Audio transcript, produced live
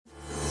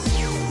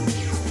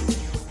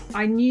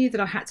I knew that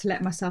I had to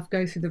let myself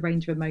go through the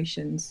range of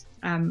emotions.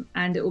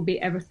 And it will be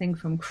everything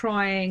from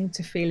crying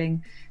to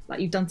feeling like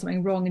you've done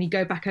something wrong and you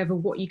go back over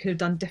what you could have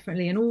done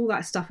differently and all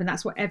that stuff. And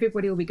that's what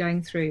everybody will be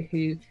going through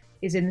who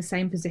is in the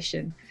same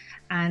position.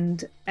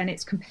 And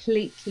it's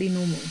completely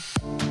normal.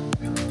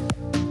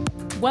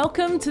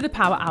 Welcome to the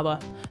Power Hour,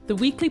 the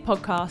weekly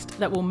podcast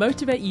that will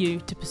motivate you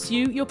to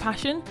pursue your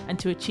passion and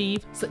to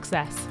achieve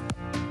success.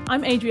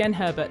 I'm Adrienne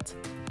Herbert,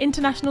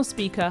 international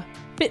speaker,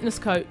 fitness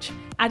coach,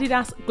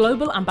 Adidas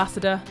Global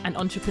Ambassador and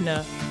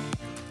entrepreneur.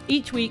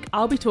 Each week,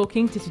 I'll be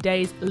talking to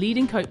today's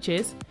leading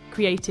coaches,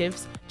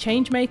 creatives,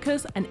 change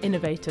makers and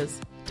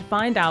innovators to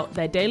find out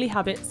their daily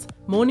habits,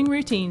 morning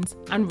routines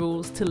and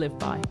rules to live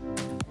by.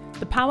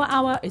 The Power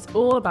Hour is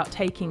all about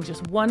taking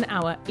just 1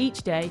 hour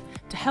each day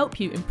to help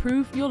you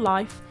improve your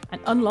life and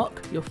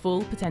unlock your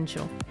full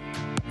potential.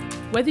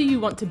 Whether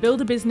you want to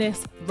build a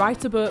business,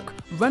 write a book,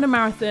 run a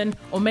marathon,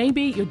 or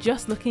maybe you're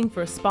just looking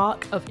for a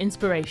spark of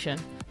inspiration,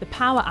 the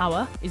Power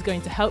Hour is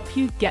going to help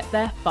you get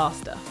there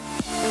faster.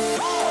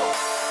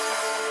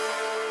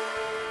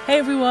 Hey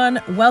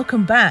everyone,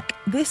 welcome back.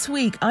 This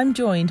week I'm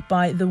joined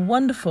by the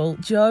wonderful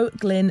Jo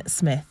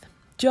Glynn-Smith.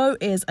 Jo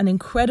is an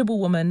incredible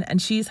woman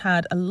and she's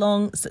had a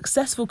long,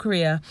 successful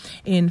career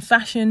in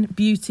fashion,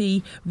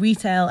 beauty,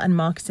 retail and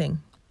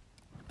marketing.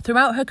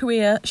 Throughout her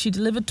career, she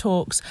delivered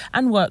talks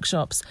and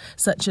workshops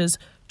such as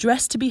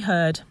Dress to be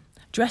Heard,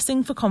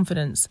 Dressing for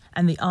Confidence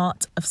and the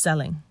Art of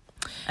Selling.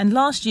 And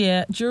last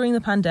year, during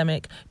the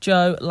pandemic,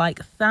 Jo,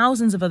 like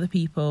thousands of other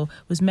people,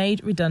 was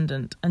made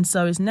redundant and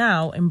so is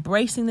now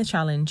embracing the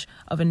challenge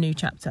of a new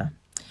chapter.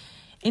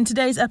 In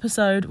today's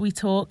episode, we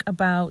talk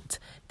about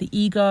the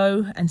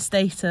ego and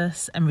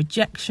status and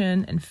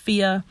rejection and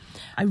fear.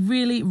 I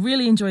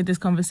really enjoyed this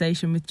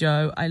conversation with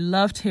Jo. I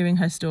loved hearing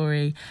her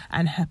story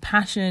and her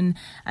passion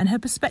and her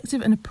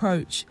perspective and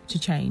approach to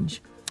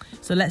change.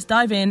 So let's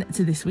dive in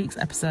to this week's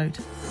episode.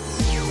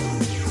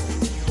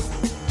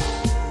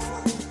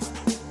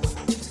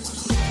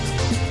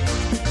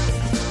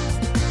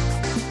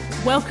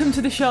 Welcome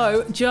to the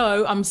show.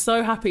 Jo, I'm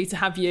so happy to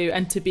have you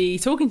and to be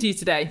talking to you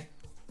today.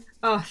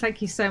 Oh,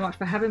 thank you so much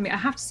for having me. I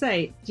have to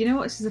say, do you know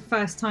what? This is the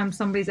first time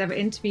somebody's ever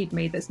interviewed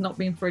me that's not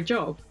been for a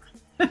job.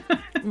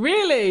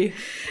 Really?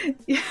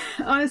 Yeah,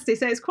 honestly.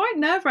 So it's quite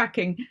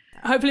nerve-wracking.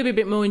 Hopefully it'll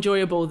be a bit more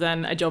enjoyable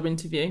than a job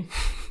interview.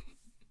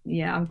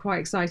 Yeah, I'm quite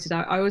excited.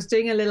 I was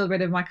doing a little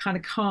bit of my kind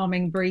of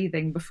calming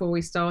breathing before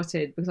we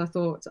started because I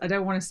thought I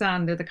don't want to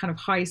sound the kind of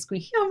high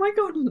squeaky, oh my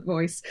God,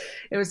 voice.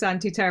 It would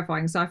sound too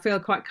terrifying. So I feel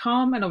quite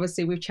calm and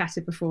obviously we've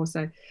chatted before.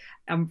 So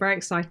I'm very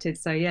excited.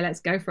 So yeah, let's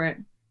go for it.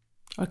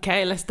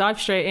 Okay, let's dive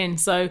straight in.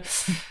 So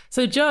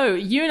Jo,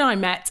 you and I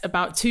met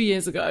about 2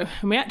 years ago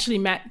and we actually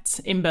met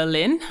in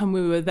Berlin and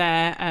we were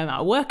there at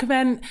a work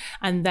event.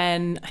 And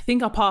then I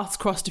think our paths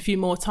crossed a few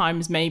more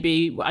times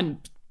maybe. And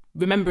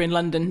remember in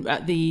London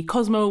at the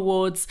Cosmo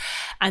Awards.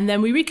 And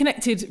then we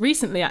reconnected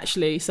recently,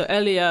 actually. So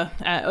earlier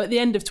at the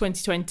end of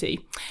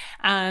 2020.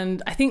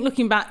 And I think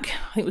looking back,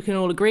 I think we can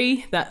all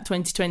agree that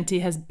 2020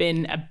 has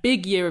been a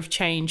big year of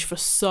change for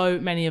so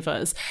many of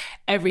us.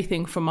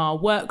 Everything from our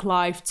work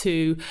life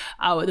to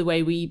the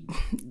way we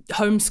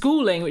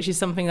homeschooling, which is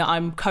something that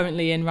I'm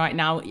currently in right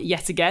now,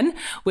 yet again,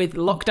 with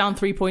lockdown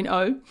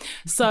 3.0.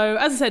 So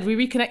as I said, we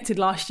reconnected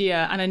last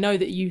year. And I know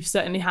that you've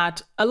certainly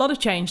had a lot of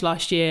change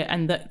last year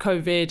and that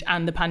COVID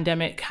and the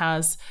pandemic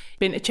has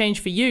been a change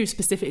for you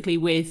specifically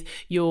with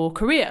your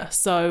career.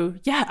 So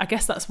yeah, I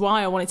guess that's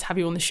why I wanted to have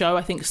you on the show.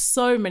 I think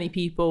so many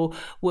people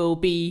will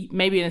be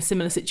maybe in a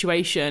similar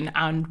situation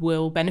and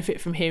will benefit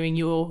from hearing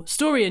your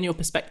story and your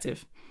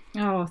perspective.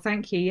 Oh,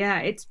 thank you. Yeah,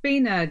 it's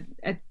been a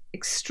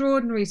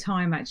extraordinary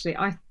time, actually.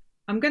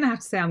 I'm going to have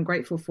to say I'm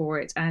grateful for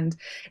it. And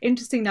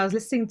interestingly, I was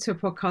listening to a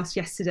podcast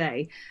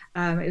yesterday.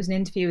 It was an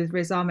interview with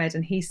Riz Ahmed,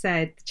 and he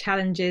said,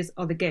 challenges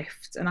are the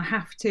gift. And I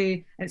have to,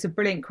 and it's a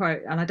brilliant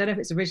quote. And I don't know if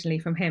it's originally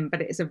from him,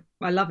 but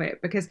I love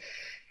it because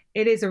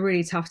it is a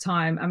really tough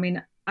time. I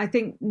mean, I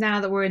think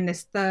now that we're in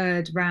this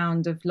third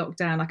round of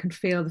lockdown, I can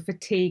feel the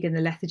fatigue and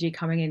the lethargy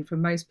coming in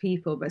from most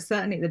people. But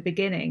certainly at the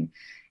beginning,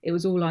 it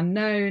was all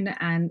unknown.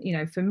 And, you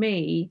know, for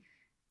me,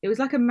 it was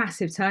like a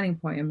massive turning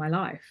point in my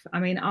life. I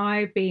mean,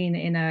 I've been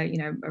in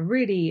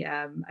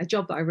a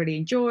job that I really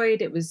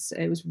enjoyed. It was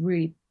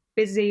really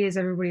busy, as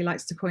everybody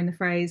likes to coin the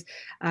phrase,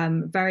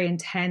 very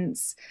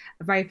intense,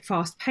 very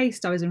fast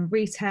paced. I was in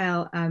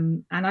retail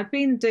and I'd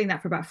been doing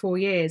that for about 4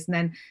 years. And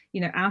then,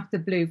 you know, out of the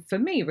blue, for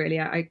me, really,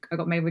 I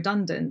got made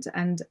redundant.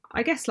 And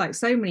I guess like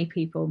so many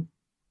people,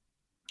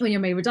 when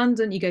you're made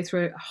redundant, you go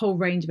through a whole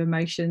range of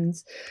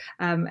emotions.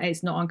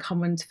 It's not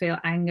uncommon to feel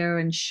anger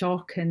and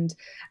shock and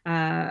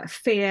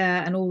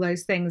fear and all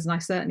those things. And I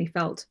certainly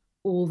felt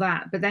all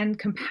that, but then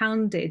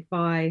compounded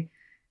by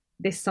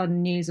this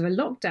sudden news of a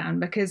lockdown,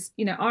 because,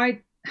 you know, I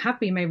have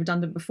been made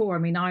redundant before. I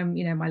mean, I'm,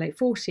 you know, in my late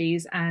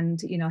 40s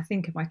and, you know, I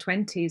think in my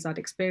 20s I'd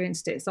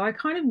experienced it. So I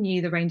kind of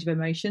knew the range of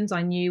emotions.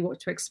 I knew what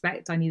to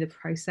expect. I knew the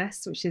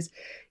process, which is,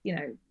 you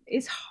know,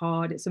 it's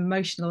hard, it's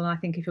emotional. And I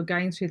think if you're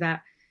going through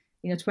that,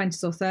 you know,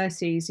 20s or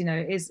 30s, you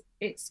know,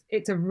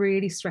 it's a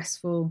really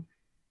stressful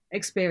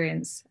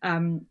experience.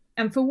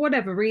 And for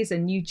whatever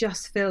reason, you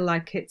just feel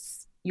like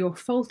it's your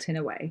fault in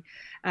a way.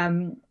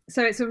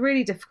 So it's a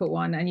really difficult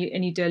one, and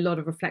you do a lot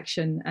of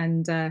reflection.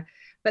 And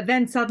but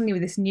then suddenly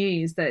with this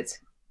news that,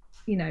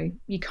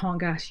 you can't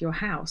go out of your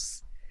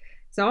house.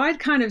 So I'd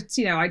kind of,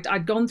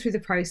 I'd gone through the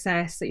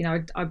process.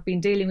 I'd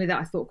been dealing with it,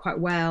 I thought, quite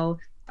well.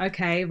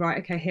 Okay, right,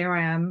 okay, here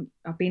I am.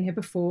 I've been here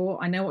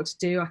before. I know what to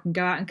do. I can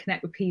go out and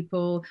connect with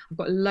people. I've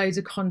got loads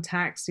of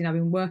contacts. I've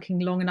been working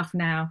long enough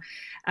now.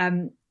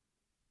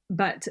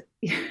 But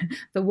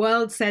the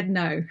world said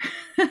no.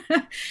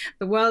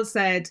 The world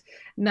said,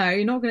 no,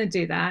 you're not going to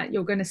do that.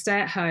 You're going to stay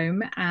at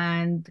home,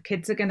 and the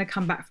kids are going to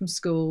come back from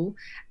school,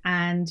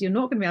 and you're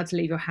not going to be able to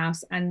leave your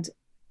house. And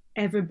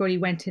everybody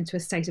went into a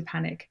state of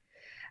panic.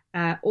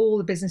 All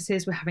the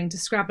businesses were having to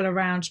scrabble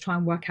around to try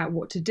and work out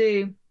what to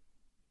do.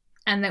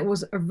 And it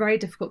was a very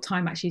difficult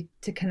time actually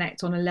to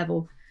connect on a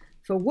level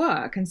for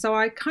work. And so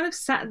I kind of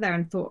sat there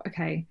and thought,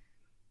 okay,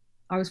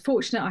 I was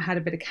fortunate. I had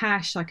a bit of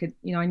cash. I could,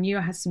 I knew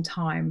I had some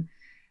time.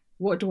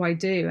 What do I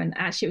do? And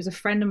actually, it was a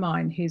friend of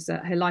mine who's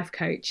her life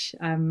coach.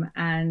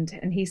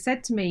 And he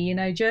said to me,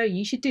 Jo,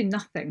 you should do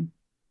nothing.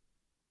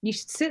 You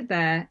should sit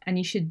there and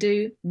you should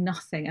do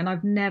nothing. And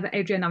I've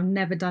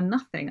never done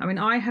nothing. I mean,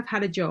 I have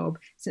had a job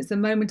since the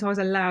moment I was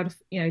allowed,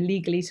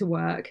 legally to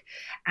work.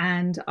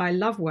 And I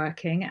love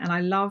working, and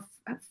I love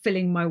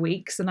filling my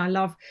weeks, and I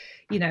love,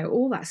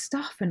 all that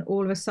stuff. And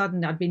all of a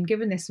sudden I'd been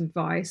given this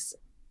advice,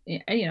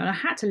 and I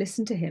had to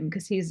listen to him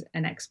because he's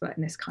an expert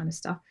in this kind of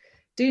stuff.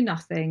 Do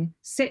nothing,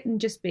 sit and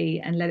just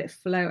be, and let it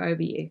flow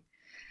over you.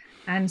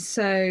 And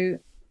so,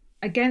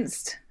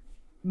 against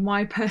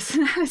my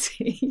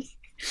personality,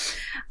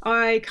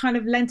 I kind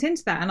of lent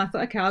into that, and I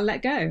thought, okay, I'll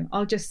let go.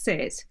 I'll just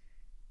sit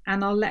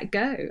and I'll let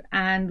go.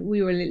 And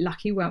we were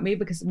lucky, weren't we?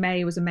 Because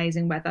May was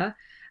amazing weather.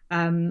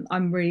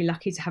 I'm really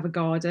lucky to have a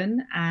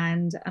garden,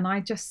 and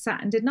I just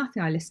sat and did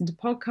nothing. I listened to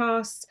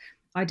podcasts.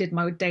 I did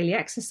my daily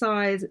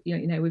exercise.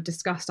 We've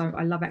discussed,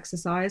 I love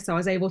exercise. So I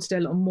was able to do a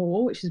little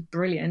more, which is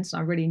brilliant.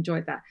 And I really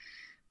enjoyed that.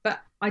 But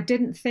I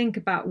didn't think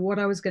about what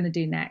I was going to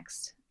do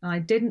next. And I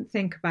didn't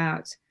think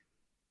about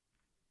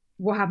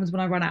what happens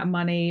when I run out of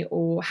money,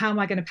 or how am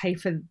I going to pay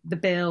for the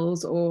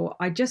bills? Or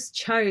I just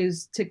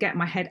chose to get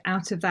my head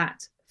out of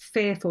that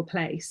fearful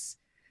place,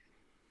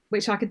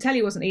 which I can tell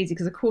you wasn't easy,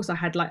 because of course I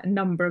had like a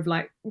number of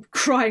like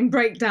crying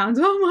breakdowns.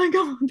 Oh my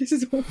God, this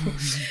is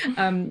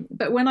awful.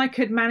 But when I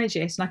could manage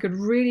it, and I could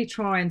really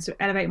try and sort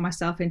of elevate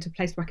myself into a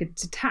place where I could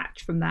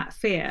detach from that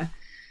fear.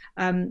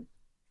 And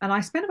I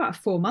spent about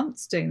 4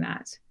 months doing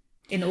that,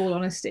 in all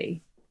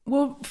honesty.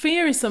 Well,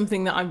 fear is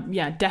something that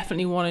I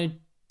definitely want to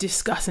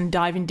discuss and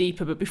dive in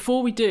deeper. But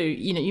before we do,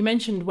 you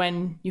mentioned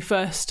when you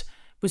first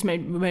was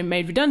made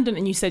redundant,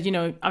 and you said,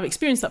 I've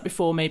experienced that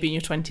before, maybe in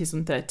your 20s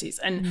and 30s.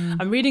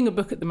 And I'm reading a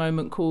book at the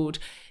moment called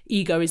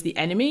Ego is the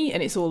Enemy,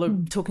 and it's all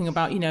talking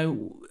about,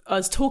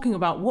 us talking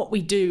about what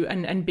we do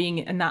and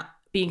being, and that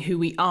being who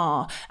we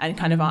are, and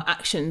kind of our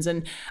actions.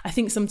 And I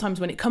think sometimes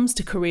when it comes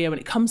to career, when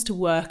it comes to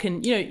work,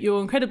 and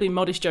you're incredibly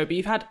modest, Jo, but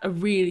you've had a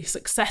really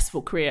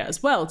successful career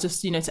as well,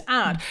 just to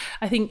add.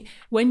 I think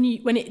when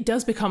it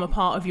does become a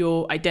part of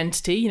your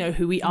identity,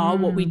 who we are,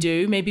 what we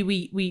do, maybe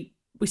we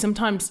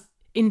sometimes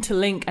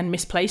interlink and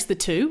misplace the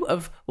two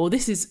of, well,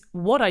 this is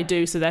what I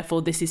do, so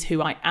therefore this is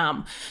who I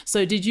am.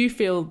 So did you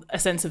feel a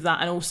sense of that,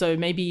 and also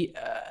maybe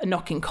a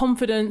knock in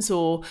confidence,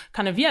 or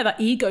kind of that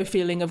ego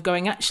feeling of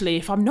going, actually,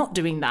 if I'm not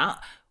doing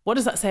that, what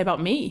does that say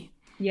about me?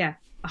 Yeah,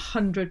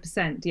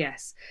 100%.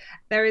 Yes,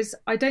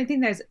 I don't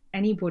think there's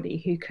anybody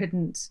who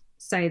couldn't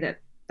say that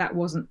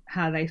wasn't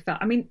how they felt.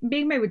 I mean,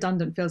 being made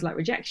redundant feels like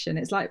rejection.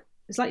 It's like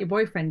your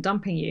boyfriend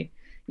dumping you.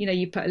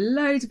 You put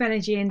loads of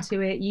energy into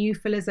it. You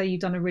feel as though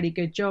you've done a really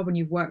good job and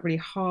you've worked really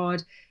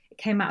hard. It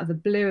came out of the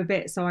blue a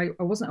bit. So I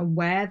wasn't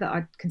aware that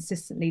I'd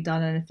consistently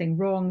done anything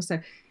wrong. So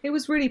it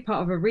was really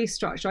part of a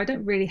restructure. I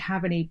don't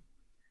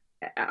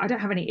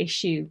have any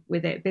issue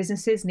with it.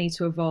 Businesses need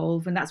to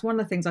evolve. And that's one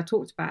of the things I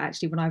talked about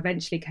actually when I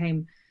eventually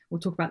came,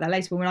 we'll talk about that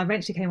later, but when I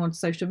eventually came onto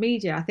social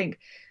media, I think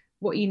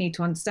what you need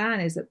to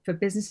understand is that for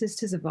businesses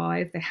to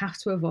survive, they have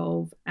to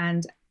evolve.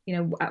 And,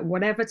 at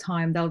whatever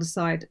time they'll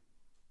decide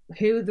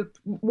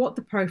what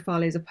the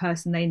profile is, a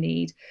person they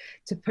need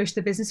to push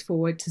the business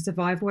forward, to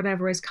survive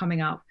whatever is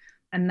coming up.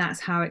 And that's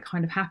how it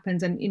kind of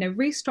happens. And,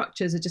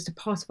 restructures are just a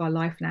part of our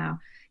life now.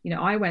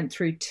 I went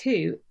through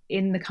 2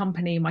 in the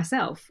company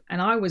myself,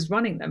 and I was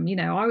running them.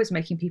 I was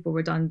making people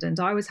redundant.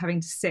 I was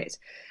having to sit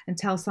and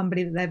tell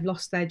somebody that they've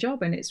lost their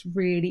job. And it's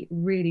really,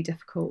 really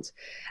difficult.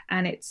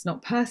 And it's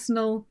not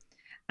personal.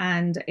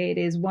 And it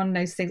is one of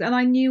those things. And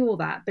I knew all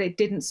that, but it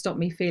didn't stop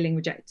me feeling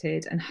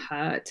rejected and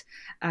hurt.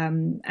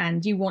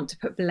 And you want to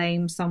put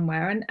blame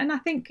somewhere. And I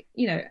think,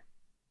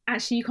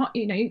 actually you can't,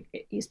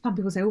 some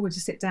people say, oh, we'll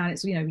just sit down.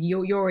 It's,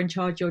 you're in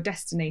charge of your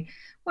destiny.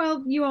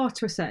 Well, you are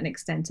to a certain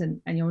extent, and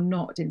you're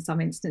not in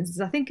some instances.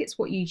 I think it's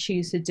what you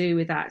choose to do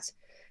with that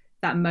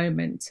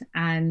moment.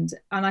 And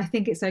I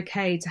think it's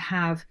okay to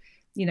have,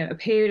 a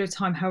period of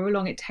time, however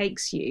long it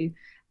takes you.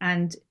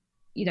 And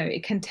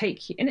it can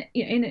take you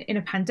in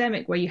a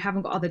pandemic where you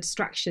haven't got other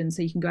distractions,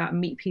 so you can go out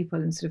and meet people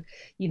and sort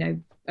of,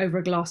 over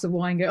a glass of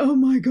wine go, oh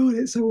my God,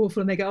 it's so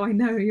awful. And they go, oh, I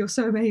know, you're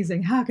so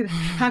amazing. How could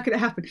it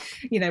happen?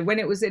 When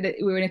it was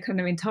we were in a kind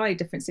of entirely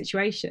different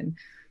situation.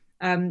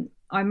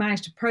 I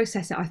managed to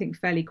process it, I think,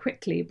 fairly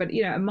quickly. But,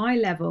 at my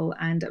level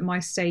and at my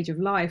stage of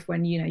life,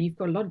 when, you've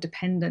got a lot of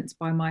dependents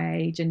by my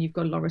age and you've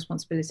got a lot of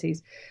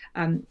responsibilities,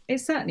 it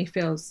certainly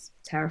feels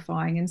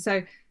terrifying. And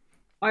so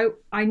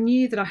I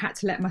knew that I had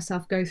to let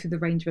myself go through the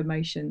range of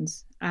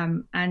emotions.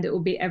 And it will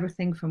be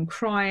everything from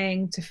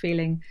crying to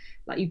feeling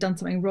like you've done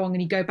something wrong,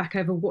 and you go back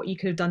over what you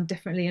could have done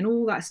differently and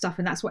all that stuff.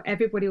 And that's what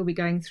everybody will be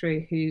going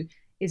through who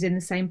is in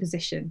the same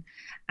position.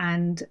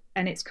 And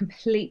it's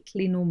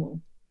completely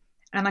normal.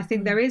 And I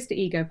think there is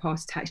the ego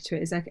part attached to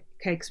it. Is okay,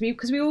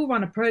 because we all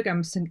run a program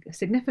of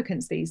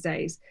significance these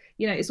days.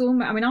 It's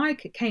all. I mean, I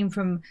came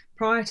from,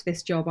 prior to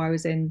this job I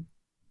was in,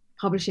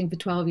 publishing for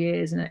 12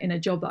 years in a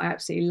job that I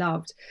absolutely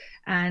loved,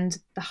 and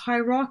the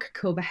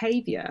hierarchical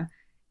behaviour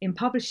in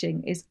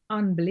publishing is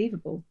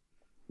unbelievable.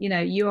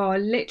 You are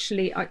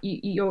literally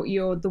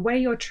you're the way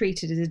you're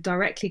treated is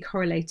directly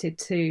correlated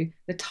to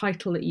the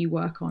title that you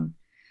work on,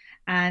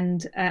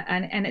 and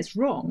it's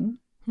wrong.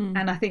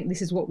 And I think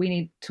this is what we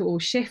need to all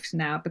shift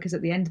now, because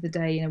at the end of the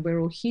day, we're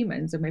all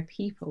humans and we're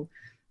people,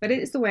 but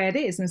it's the way it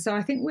is. And so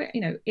I think we're,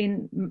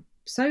 in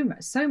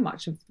so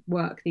much of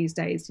work these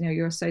days,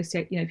 you're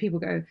associated, people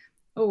go,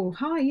 oh,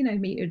 hi,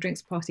 meet at a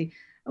drinks party.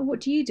 Oh,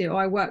 what do you do? Oh,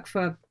 I work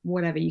for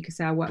whatever. You could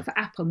say I work for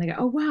Apple, and they go,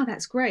 oh, wow,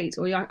 that's great.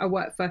 Or I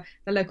work for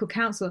the local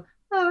council.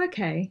 Oh,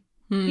 okay.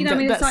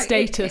 That like,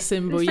 status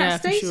symbol, it's yeah,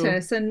 that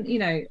status, for sure.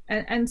 And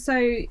and so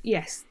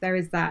yes, there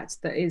is that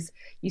is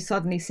you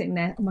suddenly sitting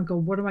there. Oh my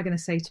God, what am I going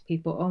to say to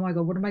people? Oh my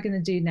God, what am I going to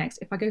do next?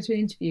 If I go to an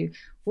interview,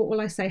 what will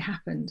I say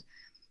happened?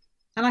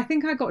 And I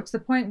think I got to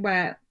the point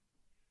where,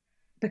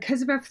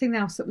 because of everything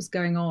else that was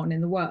going on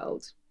in the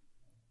world,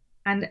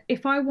 and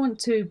if I want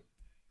to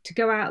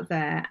go out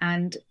there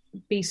and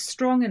be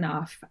strong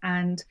enough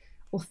and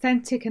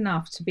authentic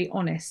enough to be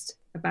honest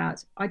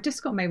about, I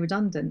just got made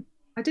redundant.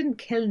 I didn't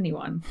kill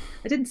anyone.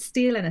 I didn't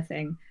steal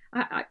anything.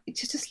 I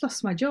just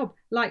lost my job.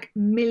 Like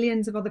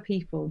millions of other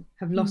people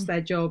have lost their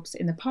jobs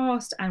in the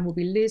past and will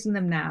be losing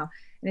them now.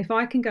 And if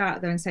I can go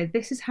out there and say,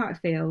 this is how it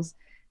feels,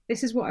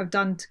 this is what I've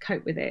done to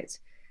cope with it,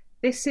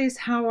 this is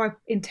how I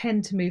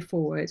intend to move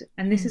forward,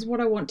 and this is what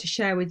I want to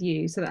share with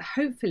you, so that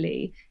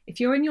hopefully,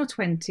 if you're in your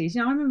 20s,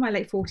 I'm in my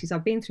late 40s,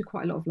 I've been through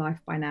quite a lot of life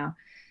by now.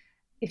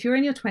 If you're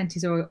in your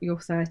 20s or your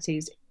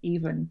 30s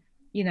even,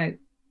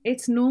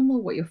 it's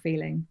normal what you're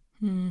feeling.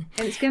 And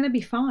it's going to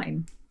be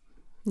fine.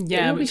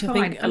 Yeah, which I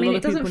think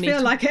it doesn't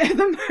feel like it at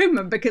the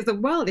moment because the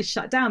world is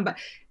shut down, but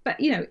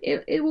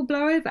it will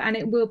blow over and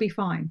it will be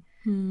fine.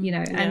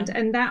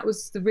 And that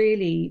was the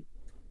really,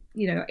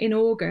 in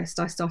August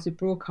I started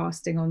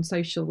broadcasting on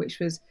social, which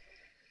was,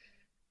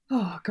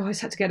 oh God, I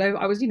just had to get over.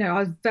 I was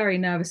very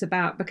nervous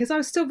about, because I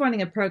was still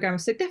running a program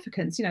of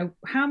significance.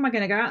 How am I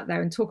going to go out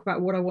there and talk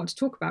about what I want to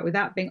talk about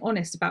without being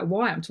honest about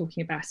why I'm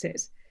talking about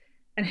it?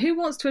 And who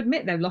wants to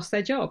admit they've lost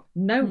their job?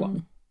 No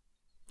one.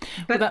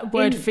 But that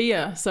word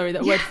fear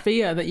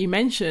that you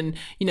mentioned,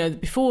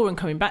 before, and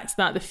coming back to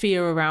that, the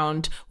fear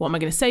around what am I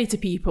going to say to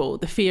people,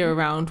 the fear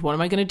around what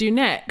am I going to do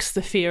next,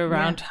 the fear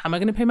around how am I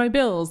going to pay my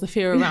bills, the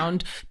fear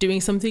around doing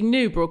something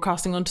new,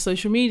 broadcasting onto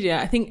social media.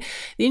 I think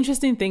the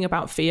interesting thing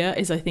about fear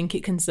is I think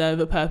it can serve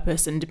a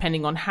purpose, and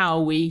depending on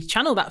how we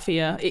channel that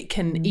fear, it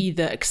can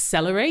either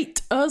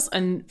accelerate us.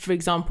 And for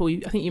example,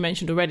 I think you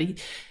mentioned already,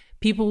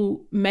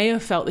 people may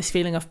have felt this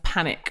feeling of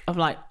panic of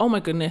like, oh my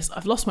goodness,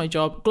 I've lost my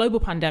job, global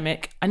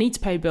pandemic, I need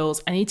to pay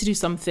bills, I need to do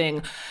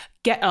something,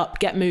 get up,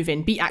 get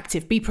moving, be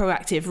active, be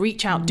proactive,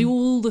 reach out, do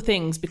all the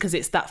things, because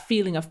it's that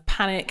feeling of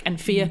panic, and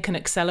fear can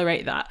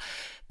accelerate that.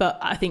 But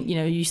I think,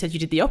 you said you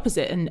did the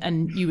opposite,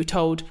 and you were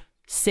told,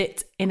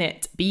 sit in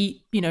it,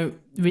 be,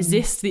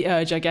 resist the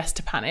urge, I guess,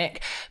 to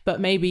panic. But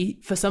maybe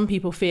for some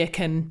people, fear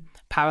can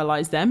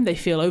paralyze them. They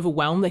feel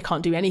overwhelmed. They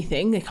can't do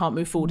anything. They can't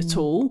move forward at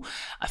all.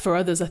 For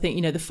others, I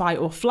think, the fight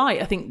or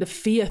flight. I think the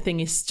fear thing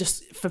is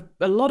just, for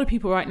a lot of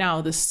people right now,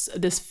 the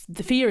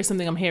fear is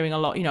something I'm hearing a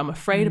lot. I'm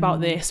afraid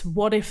about this.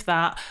 What if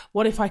that?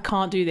 What if I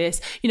can't do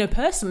this?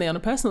 Personally, on a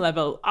personal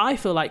level, I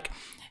feel like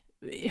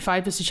if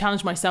I was to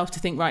challenge myself to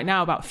think right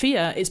now about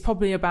fear, it's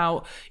probably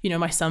about,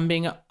 my son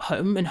being at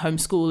home and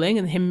homeschooling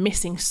and him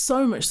missing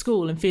so much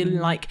school and feeling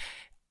like,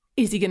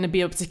 is he going to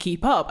be able to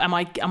keep up? Am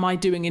I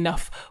doing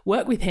enough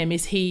work with him?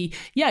 Is he,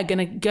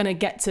 gonna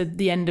get to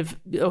the end of,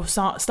 or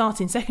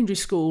starting secondary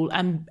school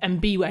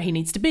and be where he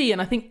needs to be?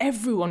 And I think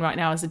everyone right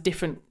now has a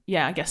different,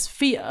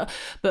 fear.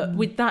 But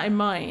with that in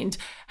mind,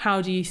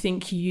 how do you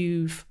think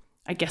you've,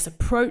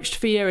 approached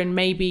fear? And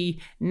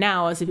maybe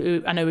now,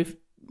 I know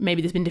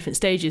maybe there's been different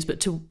stages,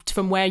 but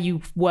from where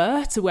you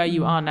were to where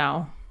you are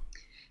now.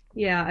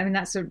 Yeah, I mean,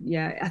 I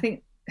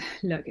think,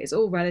 look, it's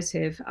all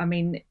relative. I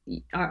mean,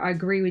 I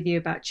agree with you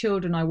about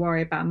children. I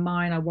worry about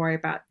mine. I worry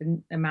about the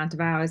amount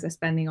of hours they're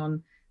spending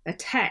on their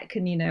tech.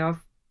 And,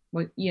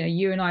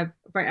 you and I are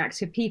very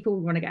active people.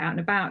 We want to get out and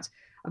about.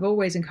 I've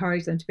always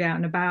encouraged them to be out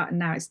and about, and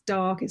now it's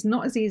dark. It's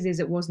not as easy as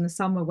it was in the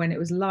summer when it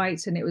was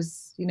light, and it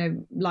was,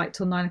 light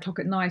till 9 o'clock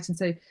at night. And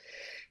so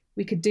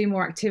we could do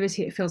more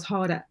activity. It feels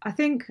harder. I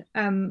think,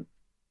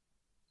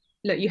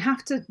 look, you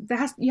have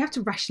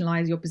to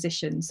rationalize your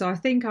position. So I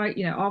think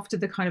after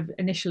the kind of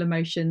initial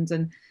emotions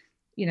and,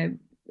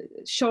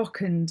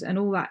 shock and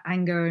all that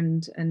anger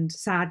and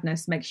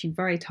sadness makes you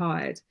very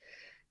tired.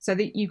 So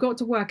that you've got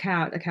to work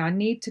out, okay, I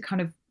need to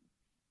kind of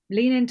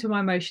lean into my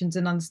emotions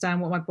and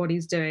understand what my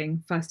body's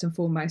doing first and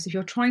foremost. If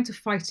you're trying to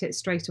fight it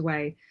straight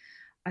away,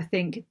 I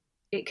think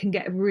it can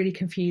get really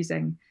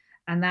confusing.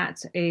 And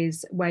that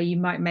is where you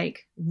might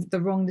make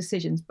the wrong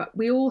decisions. But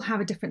we all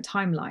have a different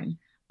timeline.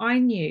 I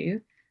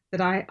knew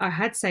that I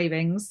had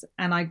savings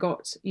and I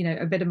got,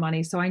 a bit of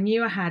money. So I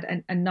knew I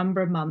had a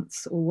number of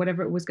months or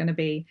whatever it was going to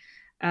be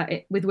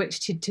with which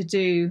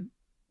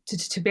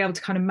to be able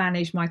to kind of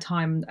manage my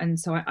time. And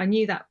so I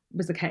knew that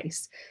was the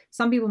case.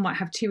 Some people might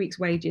have 2 weeks'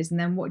 wages, and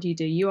then what do?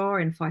 You are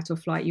in fight or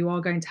flight. You are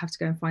going to have to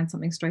go and find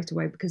something straight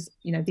away because,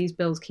 these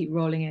bills keep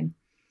rolling in.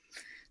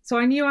 So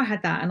I knew I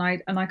had that, and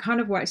I kind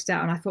of worked it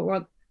out, and I thought,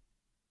 well,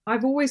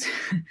 I've always,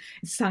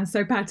 it sounds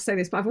so bad to say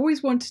this, but I've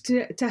always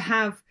wanted to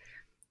have,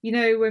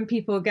 when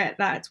people get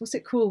that, what's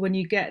it called when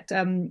you get,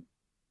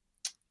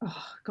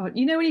 oh God,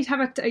 when you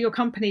have your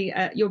company,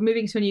 you're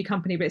moving to a new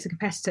company, but it's a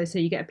competitor, so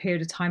you get a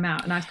period of time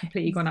out, and that's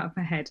completely gone out of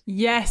my head.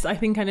 Yes, I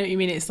think I know what you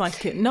mean. It's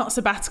like not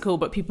sabbatical,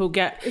 but people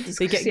get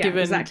given.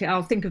 Exactly.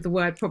 I'll think of the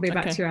word probably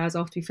about 2 hours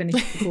after we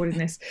finish recording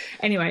this.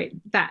 Anyway,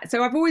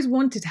 so I've always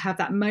wanted to have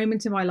that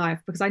moment in my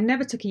life because I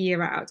never took a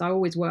year out. I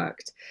always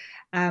worked.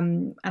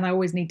 And I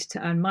always needed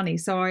to earn money.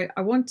 So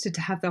I wanted to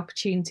have the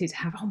opportunity to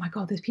have, oh my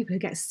God, there's people who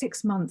get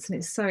 6 months and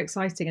it's so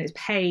exciting and it's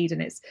paid and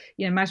it's,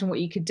 imagine what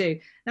you could do.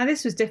 Now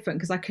this was different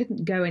because I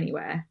couldn't go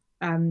anywhere.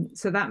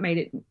 So that made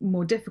it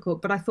more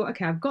difficult. But I thought,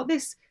 okay, I've got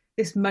this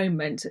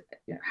moment,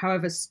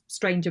 however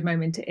strange a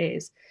moment it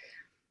is.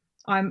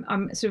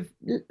 I'm sort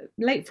of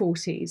late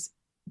 40s.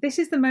 This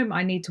is the moment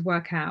I need to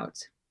work out.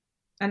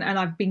 And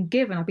I've been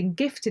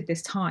gifted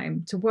this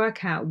time to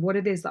work out what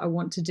it is that I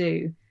want to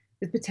do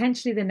with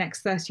potentially the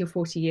next 30 or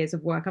 40 years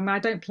of work. I mean, I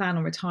don't plan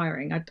on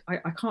retiring.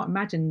 I can't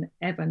imagine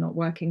ever not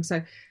working.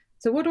 So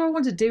what do I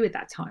want to do with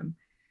that time?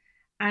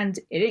 And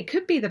it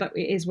could be that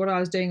it is what I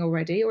was doing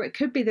already, or it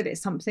could be that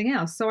it's something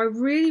else. So I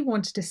really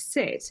wanted to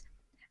sit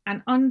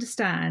and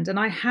understand. And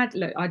I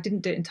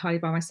didn't do it entirely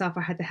by myself.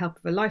 I had the help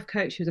of a life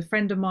coach who was a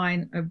friend of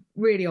mine, a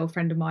really old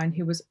friend of mine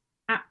who was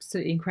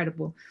absolutely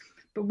incredible.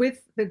 But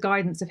with the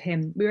guidance of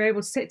him, we were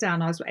able to sit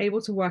down. I was able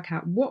to work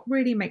out what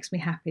really makes me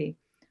happy.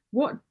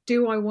 What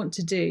do I want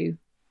to do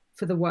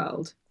for the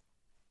world?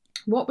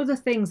 What were the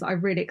things that I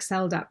really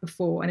excelled at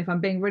before? And if I'm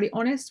being really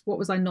honest, what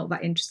was I not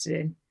that interested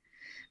in?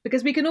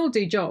 Because we can all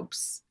do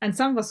jobs, and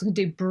some of us can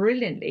do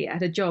brilliantly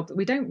at a job that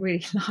we don't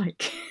really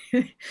like.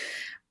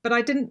 But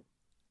I didn't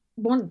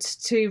want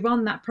to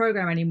run that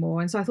program anymore.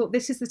 And so I thought,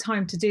 this is the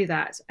time to do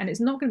that. And it's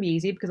not going to be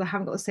easy because I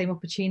haven't got the same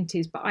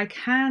opportunities, but I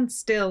can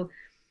still,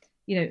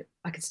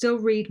 I can still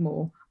read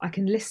more. I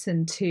can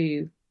listen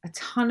to a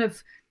ton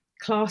of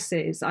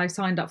classes. I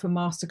signed up for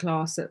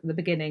masterclass at the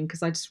beginning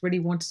because I just really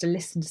wanted to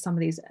listen to some of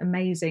these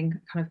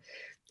amazing kind of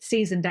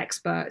seasoned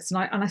experts.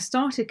 And I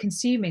started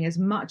consuming as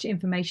much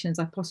information as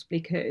I possibly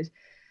could.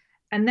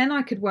 And then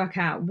I could work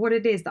out what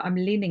it is that I'm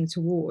leaning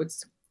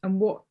towards and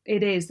what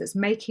it is that's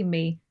making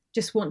me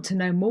just want to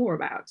know more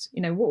about.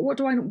 What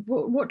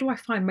do I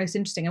find most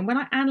interesting? And when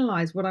I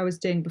analysed what I was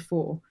doing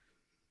before,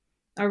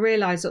 I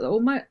realised that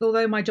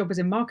although my job was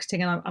in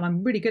marketing and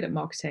I'm really good at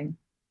marketing,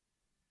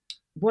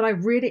 what I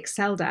really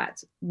excelled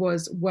at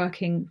was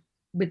working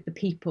with the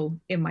people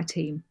in my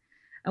team.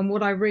 And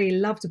what I really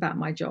loved about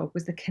my job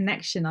was the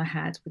connection I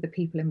had with the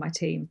people in my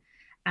team.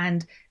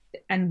 And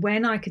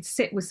when I could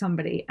sit with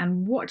somebody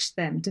and watch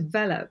them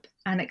develop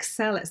and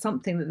excel at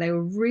something that they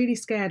were really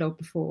scared of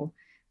before,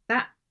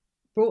 that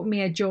brought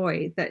me a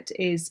joy that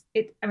is,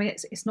 it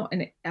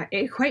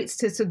equates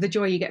to sort of the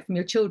joy you get from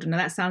your children. And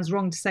that sounds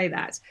wrong to say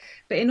that.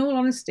 But in all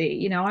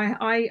honesty,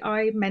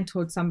 I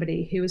mentored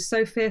somebody who was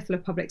so fearful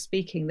of public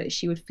speaking that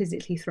she would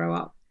physically throw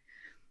up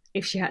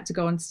if she had to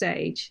go on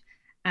stage.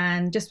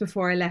 And just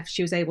before I left,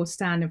 she was able to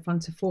stand in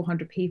front of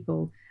 400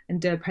 people and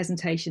do a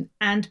presentation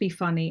and be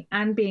funny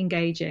and be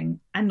engaging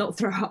and not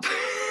throw up.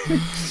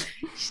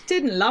 She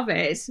didn't love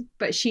it,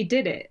 but she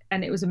did it,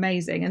 and it was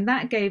amazing. And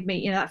that gave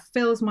me, that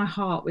fills my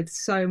heart with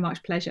so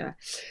much pleasure.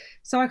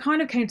 So I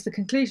kind of came to the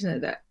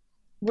conclusion that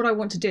what I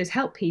want to do is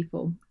help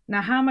people.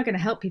 Now, how am I going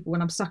to help people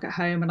when I'm stuck at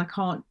home and I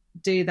can't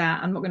do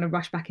that? I'm not going to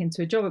rush back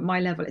into a job at my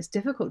level. It's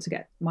difficult to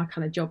get my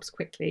kind of jobs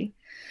quickly.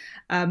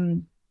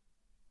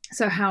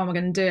 So how am I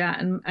going to do that?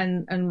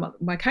 And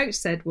what my coach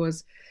said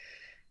was,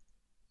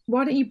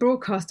 why don't you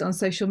broadcast it on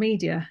social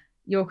media?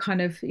 Your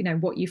kind of,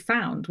 what you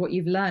found, what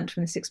you've learned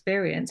from this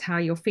experience, how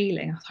you're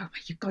feeling. I was like, oh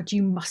my God,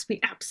 you must be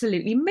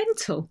absolutely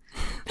mental.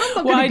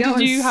 Why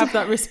did you have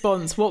that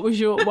response? Why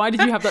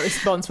did you have that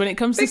response when it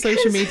comes to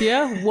social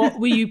media? What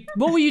were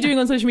you doing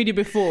on social media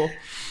before?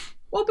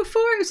 Well,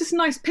 before it was just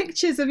nice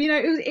pictures of,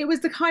 it was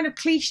the kind of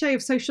cliche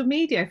of social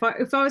media.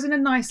 If I was in a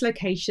nice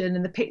location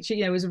and the picture,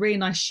 was a really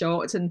nice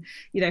shot, and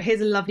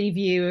here's a lovely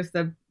view of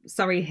the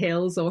Surrey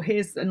Hills, or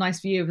here's a nice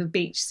view of the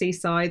beach,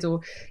 seaside, or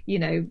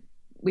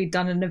we'd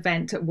done an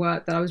event at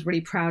work that I was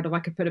really proud of, I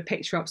could put a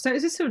picture up. So it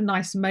was just sort of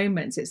nice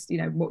moments. It's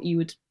what you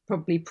would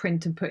probably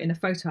print and put in a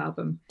photo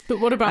album. But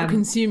what about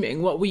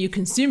consuming? What were you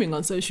consuming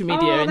on social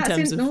media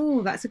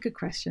that's a good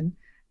question.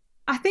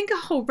 I think a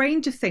whole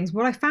range of things.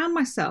 What I found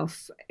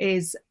myself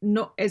is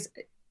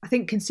I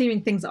think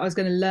consuming things that I was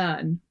going to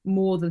learn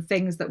more than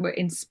things that were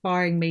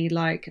inspiring me.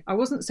 Like, I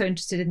wasn't so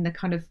interested in the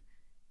kind of,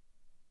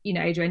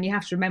 Adrian, you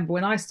have to remember,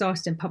 when I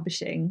started in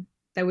publishing,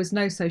 there was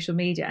no social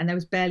media and there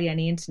was barely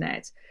any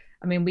internet.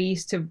 I mean, we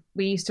used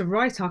to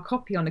write our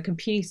copy on a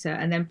computer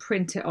and then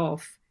print it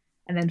off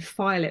and then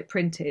file it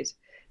printed.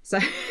 So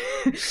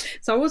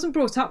I wasn't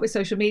brought up with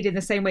social media in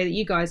the same way that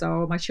you guys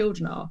are, or my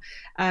children are.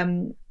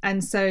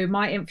 And so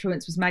my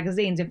influence was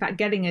magazines. In fact,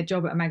 getting a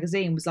job at a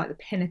magazine was like the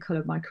pinnacle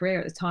of my career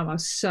at the time. I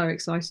was so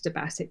excited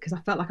about it because I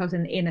felt like I was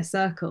in the inner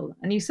circle.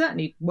 And you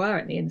certainly were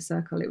in the inner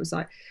circle. It was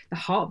like the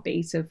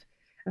heartbeat of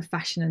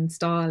fashion and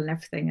style and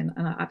everything.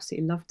 And I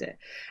absolutely loved it.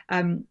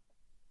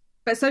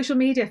 But social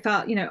media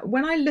felt,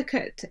 when I look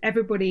at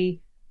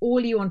everybody, all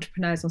you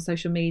entrepreneurs on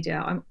social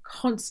media, I'm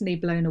constantly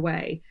blown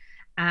away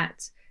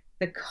at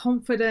the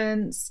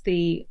confidence,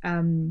 the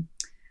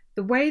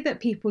way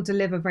that people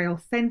deliver very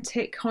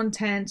authentic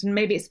content. And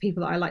maybe it's the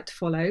people that I like to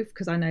follow,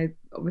 because I know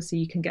obviously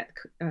you can get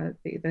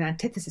the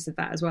antithesis of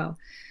that as well.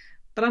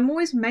 But I'm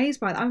always amazed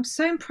by that. I'm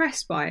so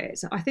impressed by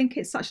it. I think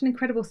it's such an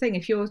incredible thing.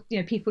 If you're,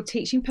 people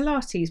teaching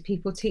Pilates,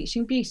 people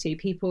teaching beauty,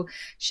 people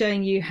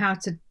showing you how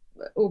to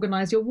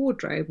organize your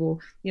wardrobe, or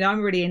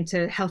I'm really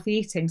into healthy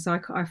eating,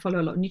 so I follow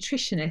a lot of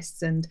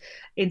nutritionists and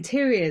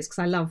interiors, because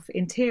I love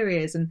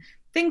interiors and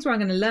things where I'm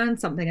going to learn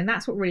something, and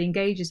that's what really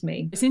engages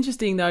me. It's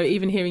interesting though,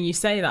 even hearing you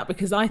say that,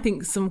 because I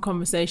think some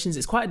conversations,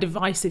 it's quite a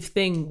divisive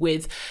thing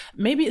with,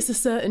 maybe it's a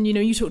certain,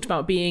 you talked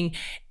about being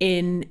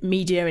in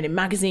media and in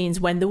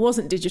magazines when there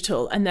wasn't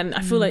digital, and then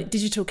I feel like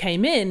digital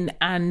came in,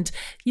 and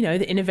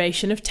the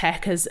innovation of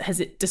tech has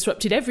it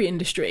disrupted every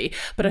industry.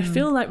 But I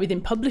feel like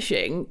within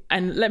publishing,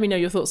 and let me know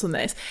your thoughts on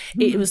this,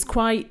 it was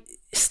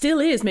still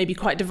is maybe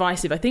quite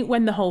divisive. I think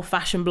when the whole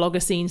fashion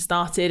blogger scene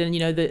started, and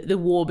the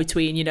war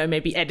between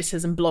maybe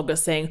editors and bloggers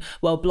saying,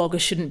 well,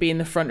 bloggers shouldn't be in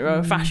the front row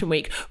of Fashion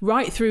Week,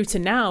 right through to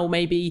now,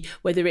 maybe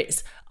whether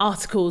it's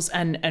articles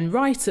and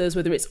writers,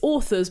 whether it's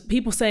authors,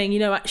 people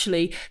saying,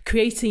 actually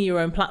creating your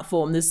own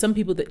platform, there's some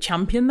people that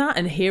champion that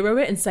and hero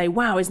it and say,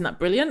 wow, isn't that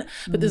brilliant?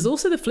 But there's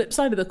also the flip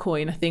side of the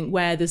coin, I think,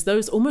 where there's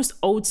those almost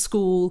old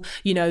school,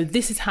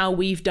 this is how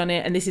we've done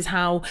it, and this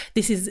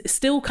is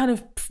still kind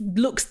of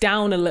looks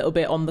down a little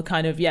bit on the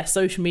kind of,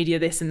 social media,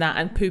 this and that,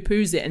 and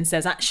poo-poos it and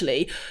says,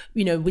 actually,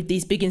 with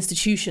these big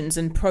institutions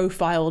and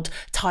profiled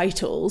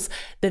titles,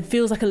 there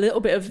feels like a little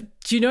bit of,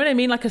 do you know what I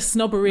mean? Like a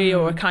snobbery,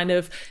 or a kind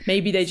of,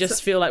 maybe they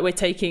just feel like we're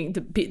taking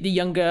the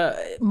younger,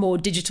 more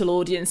digital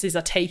audiences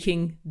are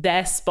taking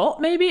their spot.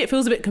 Maybe it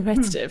feels a bit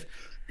competitive.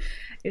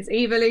 It's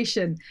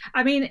evolution.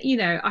 I mean,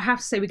 I have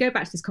to say, we go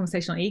back to this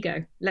conversation on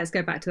ego. Let's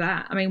go back to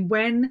that. I mean,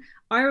 when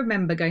I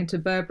remember going to a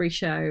Burberry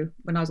show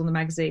when I was on the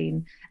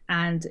magazine,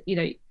 and,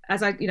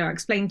 as I,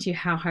 explained to you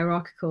how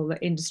hierarchical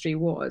the industry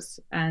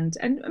was, and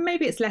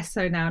maybe it's less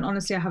so now. And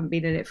honestly, I haven't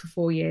been in it for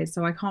 4 years,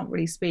 so I can't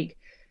really speak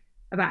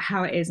about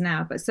how it is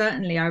now. But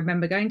certainly I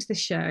remember going to the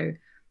show,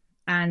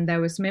 and there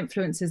were some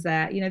influencers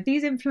there.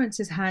 These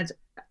influencers had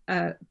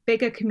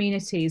bigger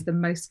communities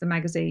than most of the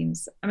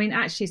magazines. I mean,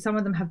 actually, some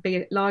of them have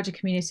larger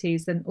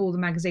communities than all the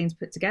magazines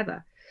put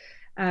together.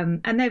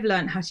 And they've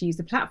learned how to use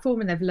the platform,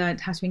 and they've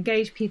learned how to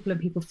engage people,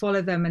 and people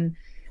follow them.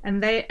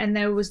 And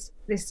there was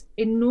this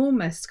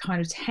enormous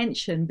kind of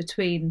tension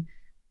between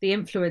the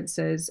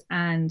influencers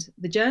and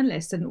the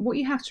journalists. And what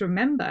you have to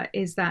remember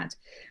is that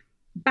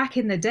back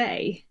in the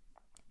day,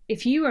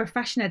 if you were a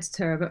fashion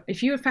editor,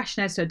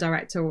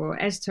 director,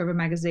 or editor of a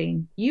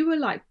magazine, you were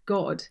like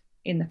God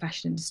in the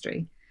fashion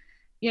industry.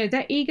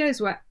 Their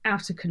egos were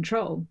out of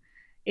control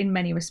in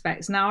many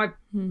respects. Now I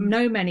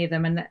know many of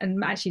them,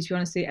 and actually, to be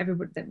honest,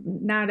 everybody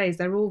nowadays,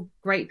 they're all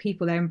great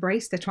people. They're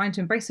trying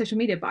to embrace social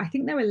media, but I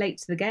think they were late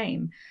to the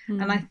game.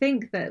 And I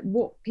think that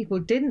what people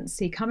didn't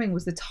see coming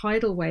was the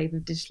tidal wave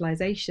of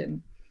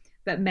digitalization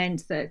that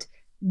meant that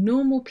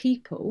normal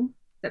people,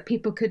 that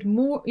people could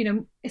more,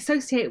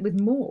 associate with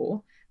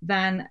more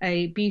than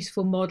a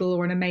beautiful model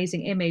or an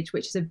amazing image,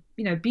 which is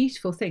a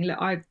beautiful thing.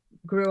 Look, I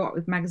grew up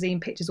with magazine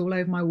pictures all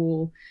over my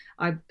wall.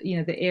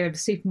 The era of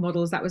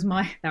supermodels, that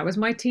was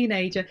my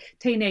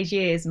teenage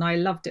years, and I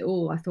loved it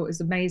all. I thought it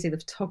was amazing. The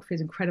photography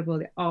is incredible.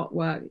 The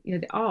artwork,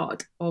 the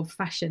art of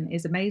fashion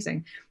is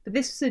amazing. But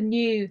this was a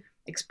new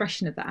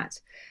expression of that.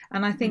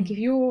 And I think if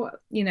you're,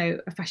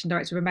 a fashion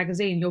director of a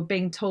magazine, you're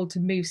being told to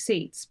move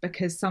seats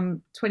because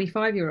some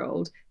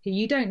 25-year-old who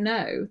you don't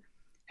know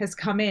has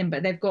come in,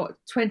 but they've got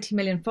 20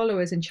 million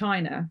followers in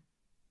China,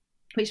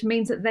 which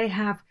means that they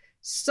have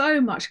so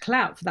much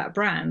clout for that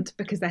brand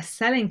because their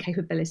selling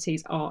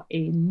capabilities are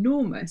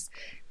enormous.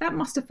 That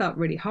must have felt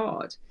really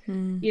hard,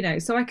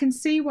 so I can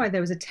see why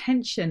there was a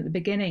tension at the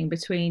beginning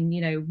between,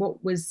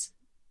 what was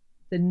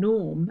the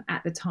norm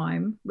at the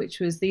time,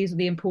 which was these are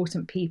the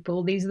important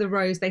people, these are the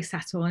rows they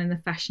sat on in the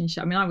fashion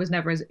show. I mean, I was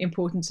never as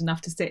important enough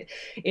to sit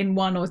in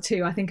one or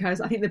two. I think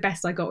the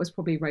best I got was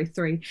probably row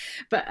 3,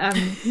 but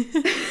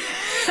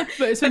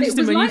but it's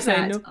interesting when you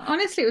say no.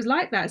 Honestly, it was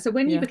like that. So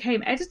when you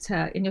became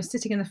editor and you're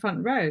sitting in the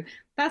front row,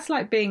 that's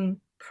like being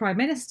prime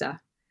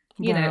minister,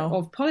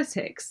 of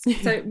politics.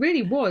 So it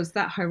really was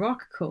that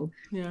hierarchical.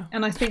 Yeah.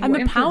 And I think and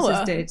what the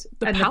power did,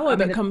 the power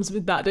that comes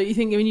with that, don't you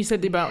think? When you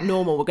said about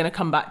normal, we're going to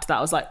come back to that.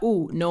 I was like,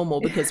 oh,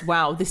 normal, because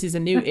wow, this is a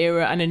new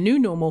era and a new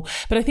normal.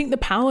 But I think the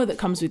power that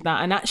comes with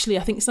that, and actually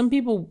I think some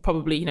people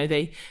probably,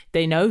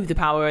 they know the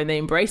power and they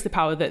embrace the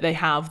power that they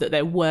have, that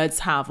their words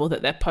have, or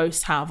that their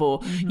posts have,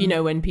 or,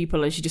 when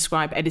people, as you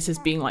describe, editors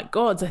being like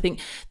gods, I think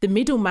the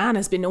middleman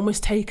has been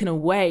almost taken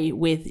away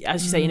with,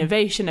 as you say,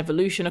 innovation,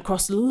 evolution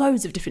across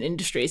loads of different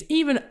industries.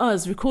 Even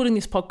us recording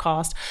this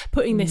podcast,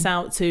 putting this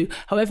out to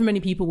however many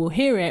people will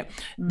hear it,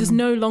 there's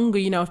no longer,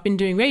 I've been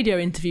doing radio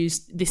interviews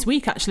this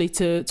week actually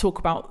to talk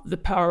about the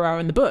Power Hour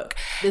in the book.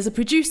 There's a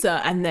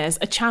producer and there's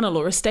a channel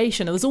or a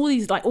station, and there's all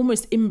these like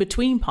almost in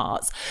between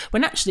parts,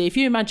 when actually if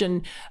you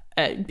imagine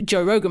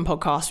Joe Rogan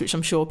podcast, which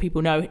I'm sure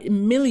people know,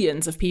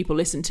 millions of people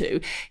listen to,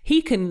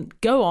 he can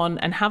go on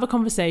and have a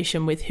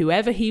conversation with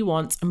whoever he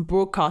wants and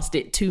broadcast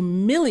it to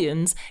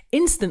millions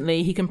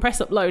instantly. He can press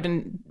upload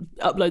and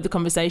upload the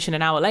conversation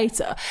an hour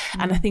later.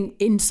 And I think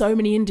in so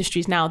many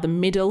industries now, the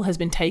middle has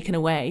been taken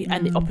away,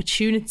 and the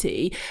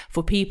opportunity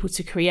for people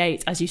to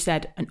create, as you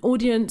said, an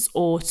audience,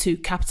 or to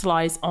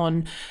capitalize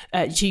on,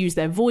 to use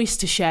their voice,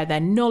 to share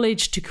their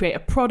knowledge, to create a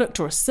product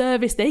or a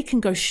service. They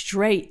can go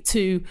straight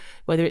to,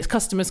 whether it's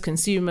customers,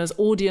 consumers,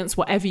 audience,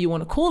 whatever you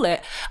want to call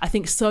it. I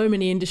think so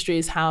many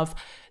industries have,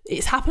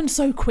 it's happened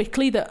so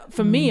quickly that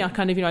for me, I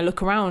kind of, I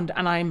look around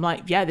and I'm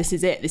like, yeah, this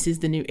is it. This is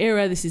the new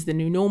era. This is the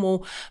new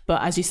normal.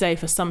 But as you say,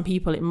 for some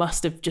people, it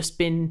must have just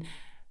been,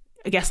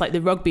 I guess, like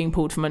the rug being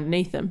pulled from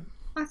underneath them.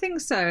 I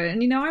think so.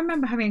 And, I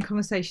remember having a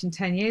conversation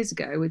 10 years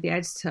ago with the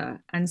editor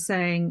and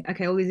saying,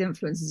 okay, all these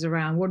influencers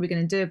around, what are we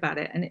going to do about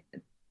it? And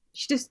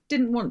she just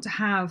didn't want to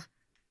have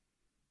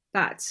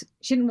that.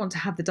 She didn't want to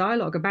have the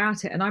dialogue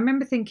about it. And I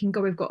remember thinking,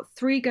 God, we've got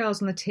 3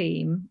 girls on the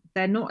team.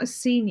 They're not as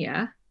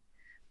senior,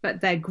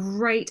 but they're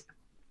great.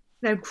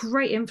 They're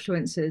great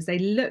influencers. They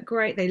look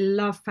great. They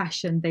love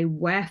fashion. They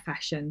wear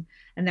fashion,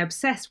 and they're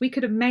obsessed. We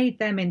could have made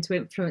them into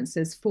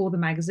influencers for the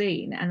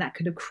magazine, and that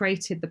could have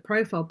created the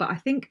profile. But I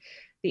think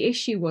the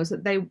issue was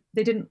that they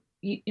didn't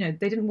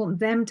want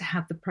them to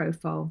have the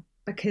profile,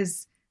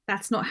 because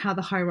that's not how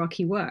the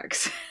hierarchy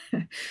works.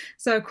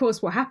 So of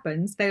course, what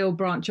happens? They all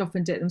branch off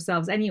and do it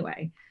themselves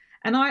anyway.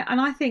 And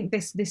I think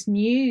this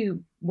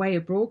new way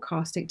of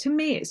broadcasting, to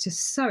me, it's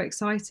just so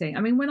exciting.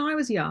 I mean, when I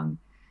was young,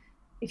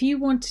 if you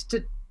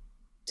wanted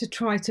to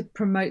try to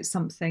promote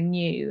something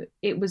new,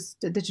 it was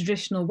the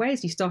traditional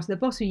ways. You start at the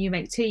bottom, you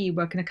make tea, you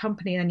work in a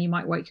company, and then you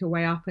might work your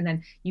way up, and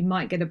then you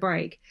might get a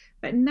break.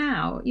 But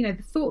now, the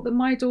thought that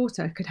my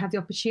daughter could have the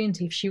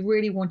opportunity, if she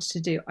really wanted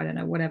to do, I don't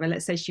know, whatever,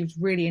 let's say she was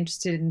really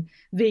interested in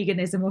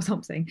veganism or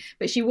something,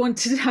 but she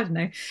wanted, I don't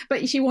know,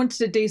 but she wanted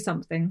to do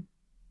something,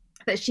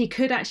 that she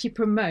could actually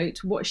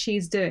promote what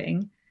she's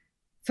doing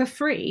for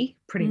free,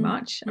 pretty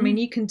much. I mean,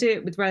 you can do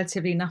it with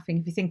relatively nothing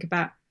if you think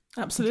about.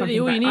 Absolutely.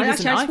 All you need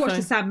is an iPhone. I just watched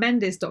the Sam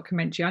Mendes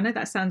documentary. I know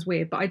that sounds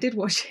weird, but I did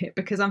watch it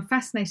because I'm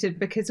fascinated,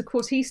 because of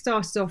course he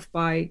started off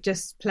by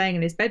just playing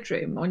in his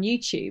bedroom on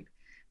YouTube,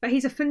 but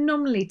he's a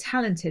phenomenally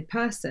talented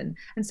person.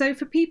 And so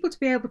for people to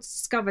be able to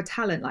discover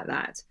talent like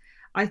that,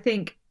 I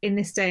think in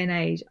this day and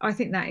age, I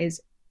think that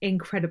is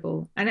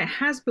incredible. And it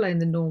has blown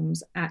the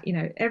norms.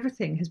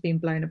 Everything has been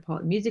blown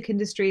apart. The music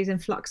industry is in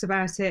flux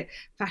about it.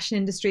 Fashion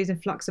industry is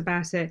in flux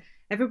about it.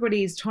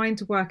 Everybody's trying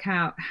to work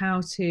out how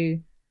to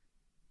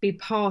be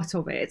part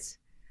of it,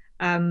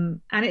 and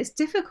it's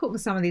difficult for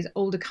some of these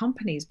older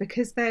companies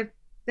because they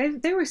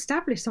were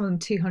established, some of them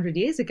 200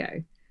 years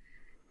ago,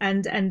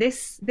 and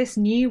this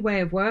new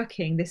way of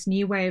working, this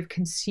new way of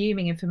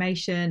consuming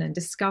information and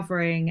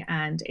discovering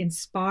and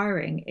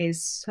inspiring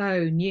is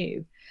so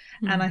new.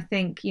 And I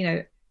think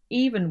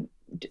even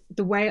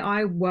the way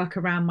I work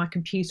around my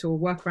computer or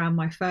work around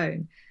my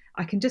phone,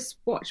 I can just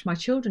watch my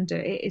children do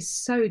it. It is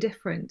so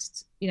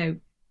different.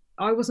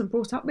 I wasn't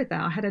brought up with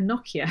that. I had a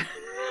Nokia.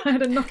 I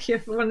had a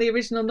Nokia, one of the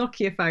original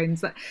Nokia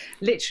phones that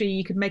literally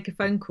you could make a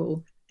phone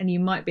call and you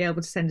might be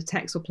able to send a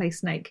text or play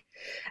Snake.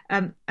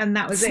 And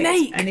that was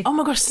Snake. it. Oh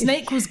my gosh,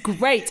 Snake was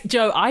great.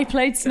 Joe, I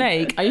played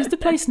Snake. I used to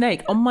play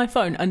Snake on my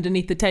phone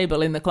underneath the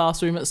table in the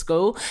classroom at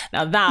school.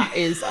 Now that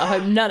is, I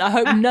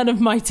hope none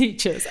of my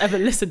teachers ever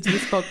listen to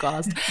this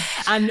podcast.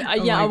 And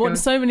I want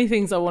so many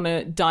things I want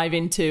to dive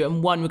into.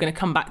 And one, we're going to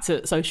come back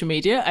to social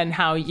media and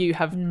how you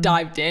have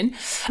dived in.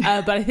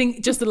 But I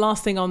think just the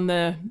last thing on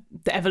the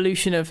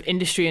evolution of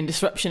industry and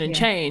disruption and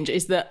change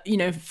is that,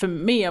 for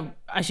me,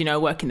 as you know, I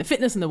work in the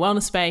fitness and the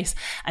wellness space,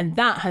 and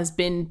that has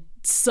been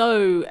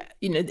so,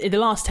 in the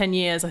last 10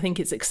 years, I think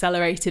it's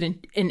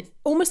accelerated and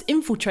almost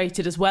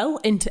infiltrated as well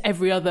into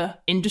every other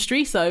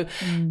industry. So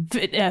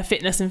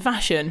fitness and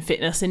fashion,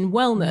 fitness in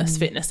wellness,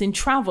 fitness in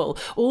travel,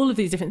 all of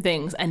these different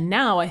things. And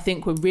now I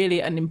think we're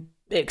really at an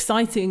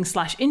exciting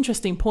 /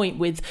 interesting point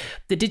with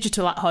the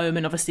digital at home.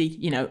 And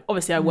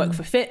obviously I work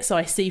for Fit, so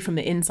I see from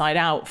the inside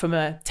out from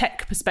a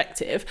tech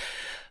perspective.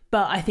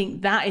 But I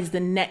think that is the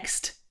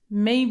next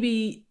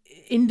maybe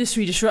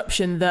industry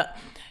disruption that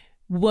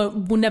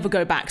will never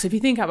go back. So if you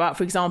think about,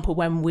 for example,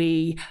 when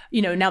we,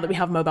 now that we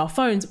have mobile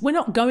phones, we're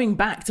not going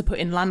back to put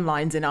in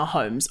landlines in our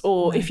homes.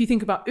 Or if you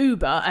think about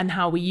Uber and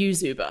how we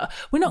use Uber,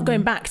 we're not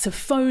going back to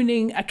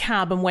phoning a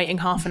cab and waiting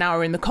half an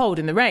hour in the cold,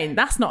 in the rain.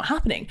 That's not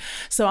happening.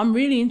 So I'm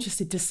really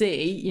interested to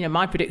see,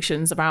 my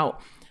predictions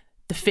about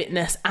the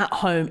fitness at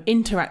home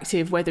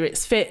interactive, whether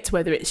it's fit,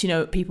 whether it's,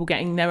 people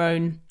getting their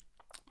own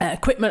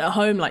equipment at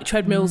home like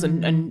treadmills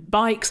and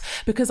bikes,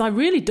 because I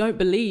really don't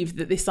believe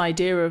that this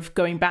idea of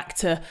going back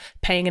to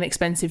paying an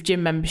expensive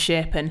gym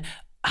membership and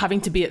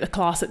having to be at the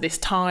class at this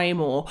time,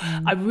 or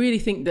I really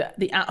think that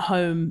the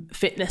at-home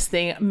fitness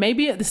thing,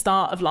 maybe at the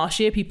start of last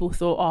year people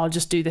thought, I'll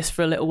just do this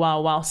for a little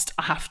while whilst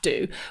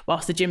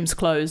the gym's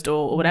closed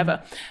or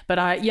whatever. But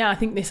I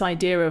think this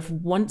idea of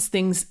once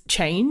things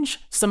change,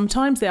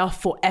 sometimes they are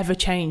forever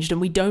changed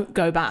and we don't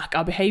go back.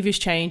 Our behaviors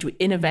change, we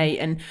innovate,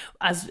 and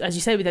as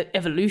you say, with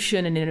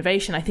evolution and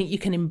innovation, I think you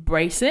can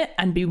embrace it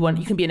and be one.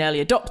 You can be an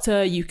early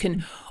adopter, you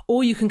can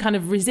kind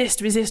of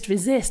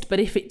resist. But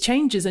if it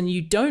changes and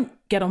you don't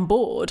get on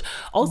board,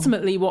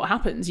 ultimately what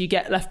happens? You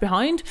get left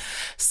behind.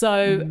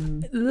 So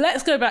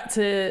let's go back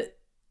to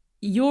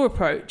your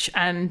approach.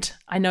 And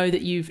I know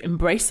that you've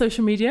embraced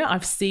social media.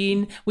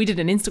 We did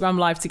an Instagram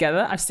live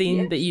together. I've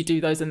seen that you do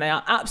those and they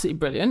are absolutely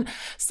brilliant.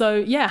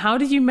 So how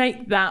did you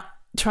make that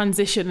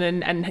transition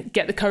and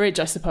get the courage,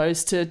 I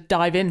suppose, to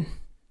dive in?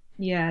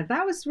 Yeah,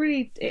 that was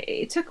really,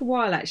 it took a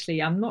while,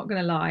 actually. I'm not going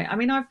to lie. I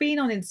mean, I've been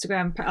on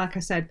Instagram, like I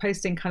said,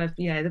 posting kind of,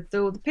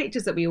 the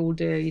pictures that we all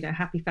do,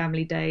 happy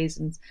family days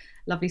and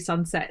lovely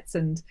sunsets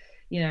and,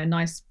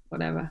 nice,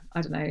 whatever, I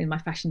don't know, in my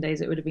fashion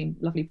days, it would have been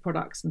lovely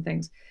products and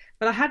things.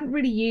 But I hadn't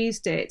really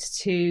used it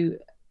to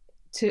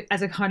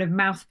as a kind of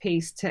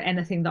mouthpiece to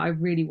anything that I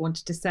really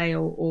wanted to say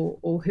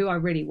or who I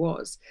really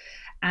was.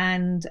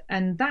 And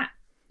that,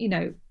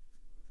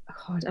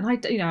 God,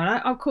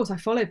 and of course I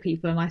follow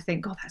people and I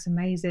think, God, that's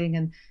amazing,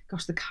 and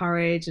gosh, the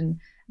courage, and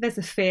there's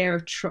the fear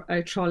of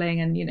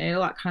trolling and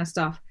all that kind of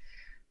stuff.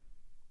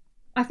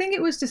 I think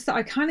it was just that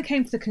I kind of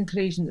came to the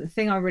conclusion that the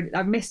thing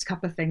I missed a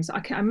couple of things.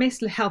 I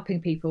missed helping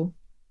people,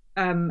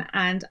 and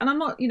I'm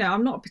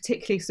not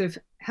particularly sort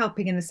of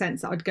helping in the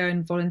sense that I'd go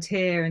and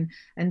volunteer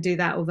and do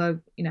that, although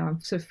I'm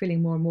sort of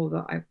feeling more and more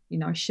that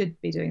I should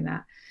be doing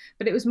that.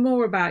 But it was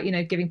more about,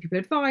 giving people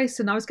advice.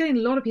 And I was getting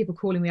a lot of people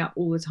calling me up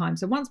all the time.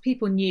 So once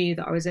people knew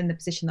that I was in the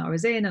position that I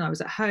was in and I was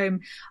at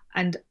home,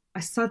 and I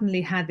suddenly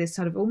had this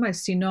sort of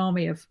almost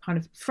tsunami of kind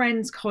of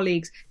friends,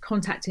 colleagues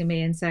contacting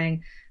me and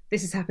saying,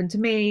 this has happened to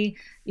me.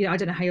 I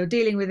don't know how you're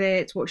dealing with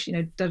it. What,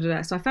 da, da,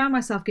 da. So I found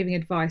myself giving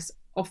advice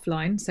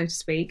offline, so to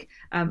speak.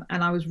 And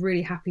I was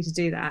really happy to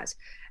do that.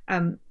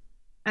 And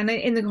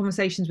in the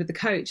conversations with the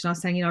coach, and I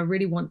was saying, I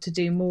really want to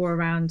do more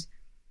around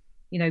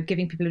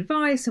giving people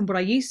advice. And what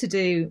I used to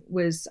do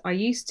was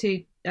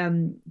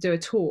do a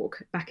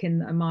talk back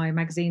in my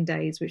magazine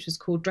days, which was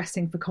called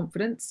Dressing for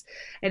Confidence.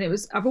 And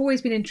I've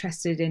always been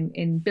interested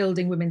in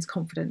building women's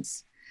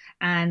confidence.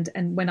 And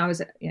when I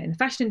was in the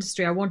fashion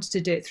industry, I wanted to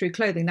do it through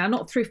clothing. Now,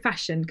 not through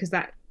fashion, because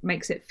that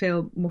makes it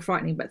feel more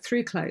frightening, but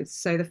through clothes.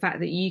 So the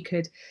fact that you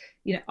could,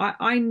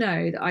 I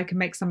know that I can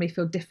make somebody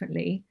feel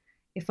differently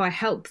if I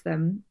help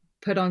them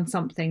put on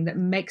something that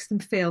makes them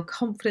feel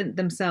confident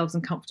themselves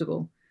and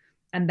comfortable.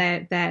 And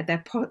their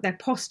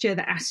posture,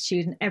 their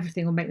attitude, and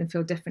everything will make them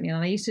feel differently.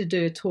 And I used to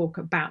do a talk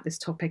about this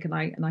topic, and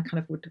I kind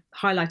of would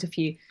highlight a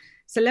few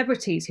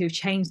celebrities who've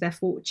changed their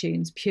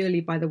fortunes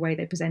purely by the way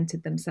they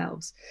presented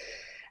themselves.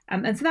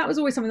 And so that was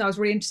always something that I was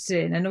really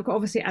interested in. And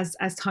obviously,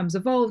 as time's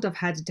evolved, I've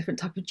had a different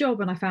type of job,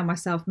 and I found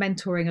myself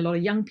mentoring a lot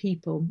of young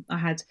people. I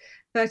had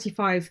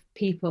 35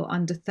 people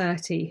under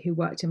 30 who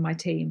worked in my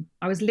team.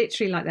 I was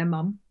literally like their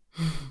mum.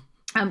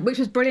 Which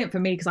was brilliant for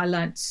me because I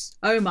learned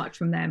so much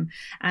from them,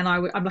 and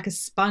I'm like a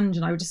sponge,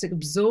 and I would just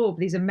absorb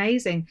these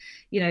amazing,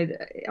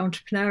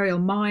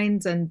 entrepreneurial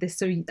minds and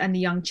and the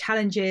young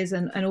challenges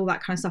and all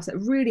that kind of stuff that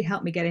really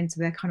helped me get into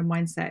their kind of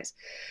mindset.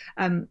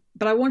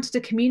 But I wanted to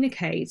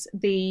communicate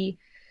the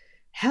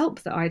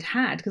help that I'd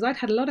had, because I'd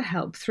had a lot of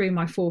help through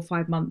my 4 or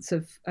 5 months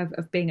of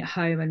being at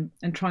home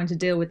and trying to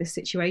deal with this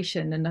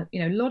situation, and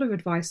a lot of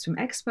advice from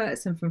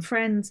experts and from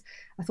friends.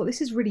 I thought,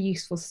 this is really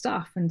useful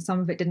stuff, and some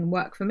of it didn't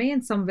work for me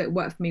and some of it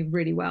worked for me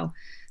really well.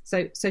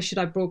 So should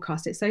I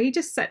broadcast it? So he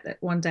just said that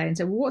one day and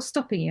said, well, what's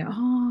stopping you?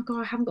 Oh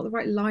God, I haven't got the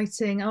right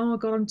lighting. Oh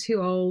God, I'm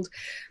too old.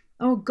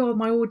 Oh God,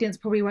 my audience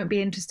probably won't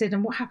be interested.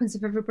 And what happens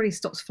if everybody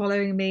stops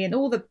following me? And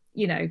all the,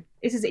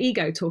 this is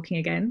ego talking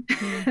again.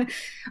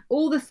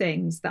 All the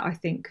things that I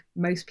think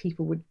most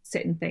people would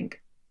sit and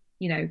think,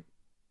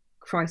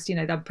 Christ,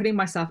 I'm putting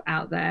myself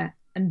out there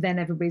and then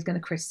everybody's going to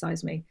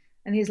criticize me.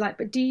 And he's like,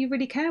 but do you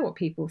really care what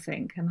people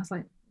think? And I was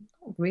like,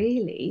 not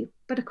really.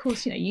 But of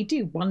course, you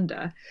do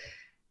wonder.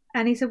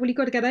 And he said, well, you've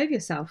got to get over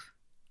yourself.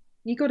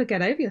 You got to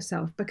get over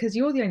yourself because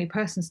you're the only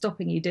person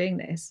stopping you doing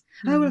this.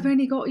 Oh, well, I've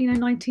only got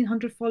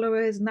 1,900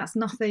 followers and that's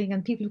nothing,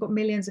 and people have got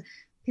millions.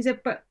 He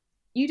said, but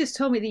you just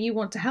told me that you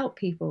want to help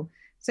people.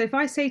 So if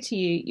I say to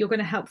you, you're going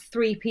to help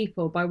 3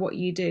 people by what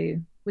you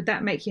do, would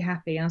that make you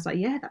happy? And I was like,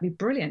 yeah, that'd be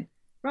brilliant.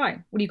 Right,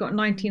 well, you've got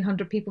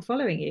 1,900 people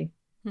following you.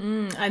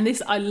 And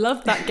this, I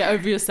love that get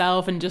over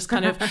yourself, and just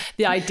kind of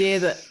the idea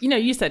that,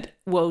 you said,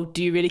 well,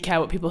 do you really care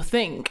what people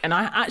think? And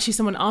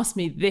someone asked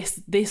me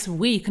this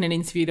week in an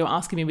interview, they were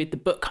asking me with the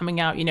book coming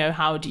out,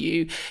 how do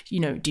you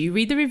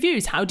read the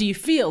reviews? How do you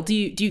feel? Do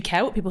you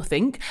care what people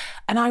think?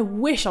 And I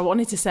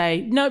wanted to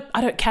say, nope,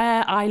 I don't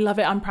care. I love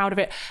it. I'm proud of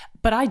it.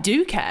 But I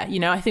do care.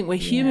 I think we're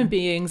human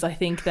beings. I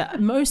think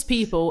that most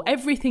people,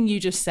 everything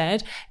you just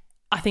said,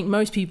 I think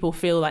most people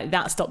feel like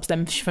that stops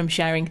them from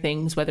sharing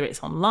things, whether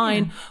it's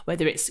online,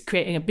 whether it's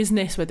creating a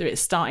business, whether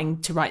it's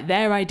starting to write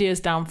their ideas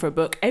down for a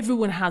book.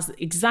 Everyone has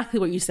exactly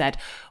what you said.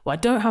 Well, I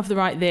don't have the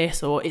right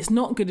this, or it's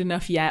not good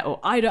enough yet, or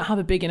I don't have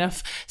a big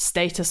enough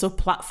status or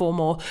platform,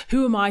 or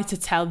who am I to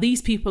tell?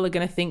 These people are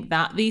going to think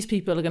that, these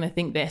people are going to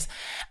think this.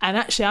 And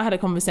actually, I had a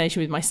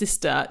conversation with my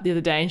sister the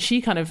other day, and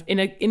she kind of,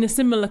 in a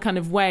similar kind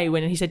of way,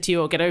 when he said to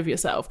you, oh, get over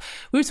yourself,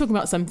 we were talking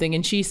about something,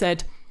 and she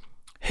said,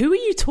 who are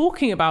you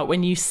talking about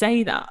when you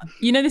say that?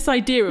 This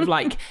idea of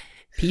like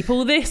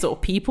people this or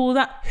people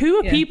that. Who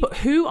are people?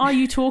 Who are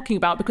you talking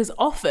about? Because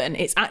often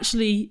it's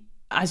actually,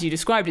 as you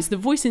described, it's the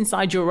voice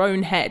inside your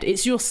own head.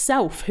 It's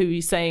yourself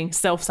who's saying,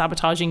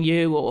 self-sabotaging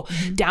you, or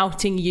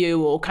doubting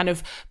you, or kind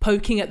of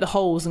poking at the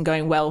holes and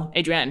going, well,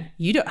 Adrienne,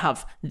 you don't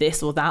have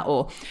this or that.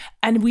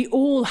 And we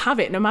all have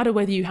it, no matter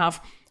whether you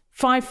have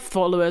 5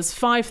 followers,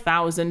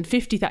 5,000,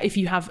 50,000, if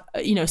you have,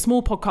 a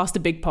small podcast, a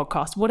big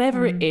podcast,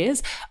 whatever it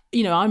is,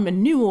 I'm a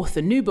new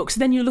author, new books. So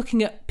then you're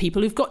looking at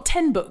people who've got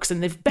 10 books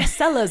and they've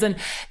bestsellers, and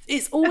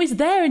it's always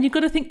there. And you've got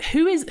to think,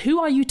 who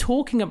are you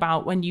talking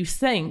about when you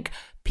think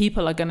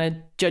people are going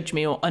to judge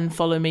me or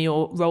unfollow me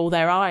or roll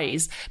their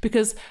eyes?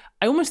 Because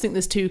I almost think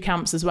there's 2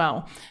 camps as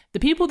well. The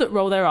people that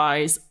roll their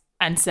eyes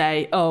and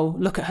say, oh,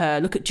 look at her,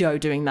 look at Joe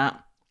doing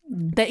that.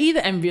 They're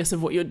either envious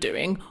of what you're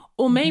doing,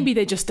 or maybe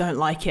they just don't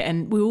like it,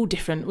 and we're all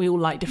different. We all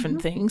like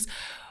different things.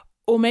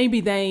 Or maybe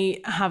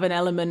they have an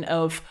element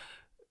of,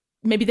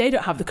 maybe they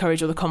don't have the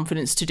courage or the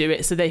confidence to do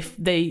it. So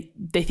they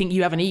think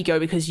you have an ego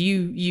because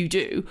you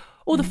do.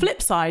 Or the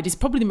flip side is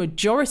probably the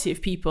majority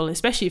of people,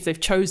 especially if they've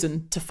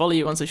chosen to follow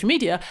you on social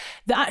media,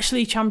 that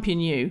actually champion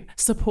you,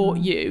 support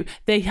you.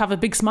 They have a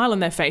big smile on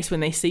their face when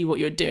they see what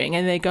you're doing,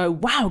 and they go,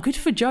 wow, good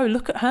for Joe.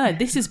 Look at her.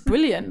 This is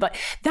brilliant. Like,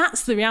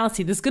 that's the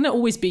reality. There's going to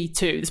always be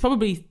 2. There's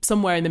probably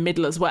somewhere in the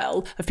middle as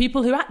well of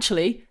people who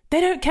actually, they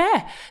don't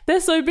care.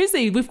 They're so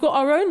busy. We've got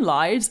our own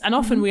lives, and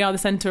often we are the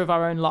center of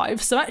our own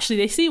lives. So actually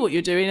they see what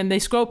you're doing and they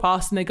scroll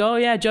past and they go, oh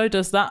yeah, Joe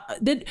does that.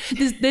 They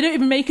don't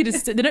even make it.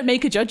 They don't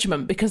make a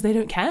judgment because they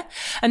don't care.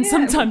 And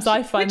sometimes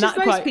I find that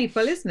most quite...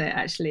 people, isn't it,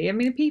 actually? I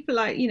mean, people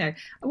like,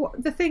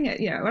 the thing,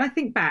 when I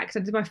think back, so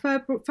I did my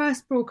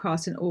first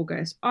broadcast in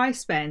August, I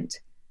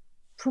spent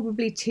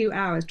probably 2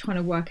 hours trying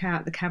to work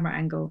out the camera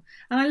angle.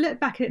 And I look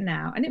back at it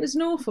now, and it was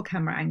an awful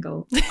camera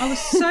angle. I was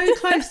so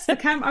close to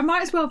the camera. I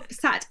might as well have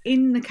sat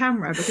in the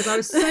camera because I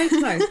was so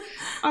close.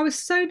 I was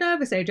so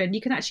nervous, Adrienne.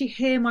 You can actually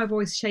hear my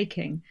voice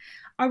shaking.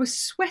 I was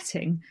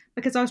sweating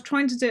because I was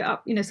trying to do it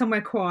up,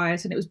 somewhere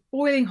quiet, and it was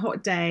boiling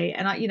hot day.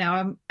 And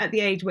I'm at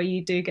the age where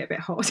you do get a bit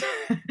hot.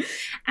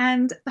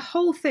 And the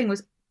whole thing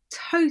was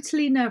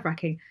totally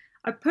nerve-wracking.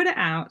 I put it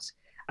out.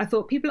 I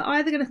thought people are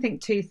either going to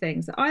think 2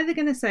 things. They're either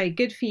going to say,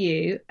 good for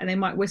you, and they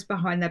might whisper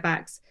behind their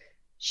backs,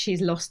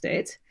 she's lost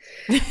it.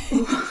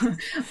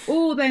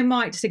 Or they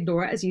might just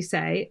ignore it, as you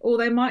say, or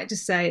they might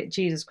just say,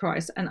 Jesus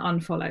Christ, and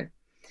unfollow.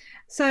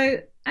 So,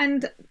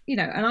 and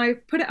I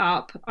put it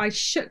up. I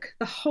shook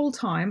the whole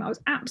time. I was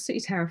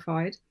absolutely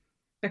terrified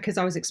because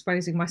I was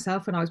exposing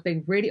myself and I was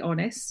being really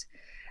honest.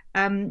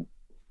 And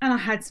I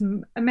had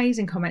some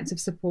amazing comments of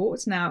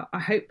support. Now, I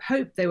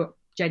hope they were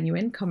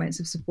genuine comments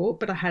of support,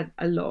 but I had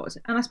a lot,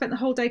 and I spent the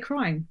whole day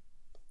crying.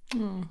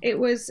 It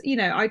was,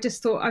 I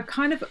just thought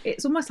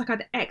it's almost like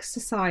I'd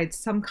exercised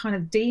some kind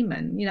of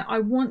demon. I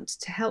want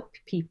to help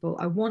people.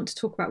 I want to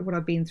talk about what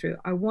I've been through.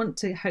 I want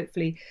to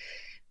hopefully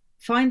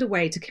find a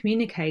way to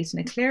communicate in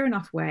a clear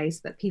enough way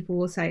so that people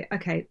will say,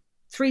 okay,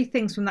 3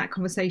 things from that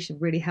conversation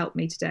really helped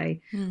me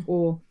today.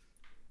 Or,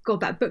 God,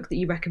 that book that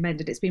you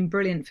recommended, it's been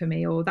brilliant for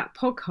me. Or that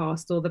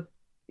podcast, or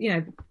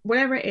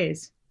whatever it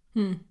is,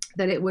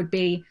 that it would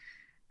be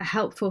a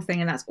helpful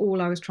thing. And that's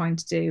all I was trying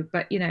to do.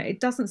 But, it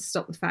doesn't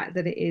stop the fact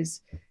that it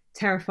is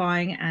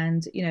terrifying.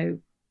 And,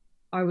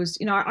 I was,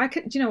 I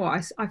could,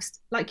 I've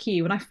like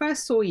you, when I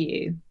first saw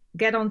you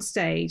get on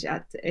stage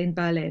in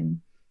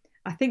Berlin,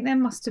 I think there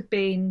must have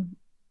been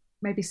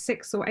maybe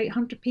 600 or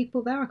 800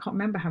 people there. I can't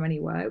remember how many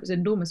were. It was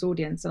an enormous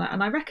audience.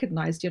 And I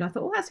recognized you, and I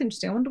thought, oh, that's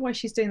interesting. I wonder why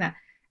she's doing that.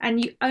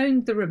 And you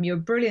owned the room. You were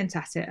brilliant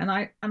at it. And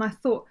I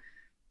thought,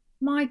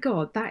 my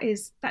God,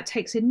 that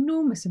takes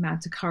enormous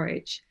amount of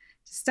courage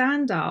to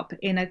stand up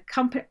in a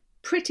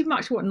pretty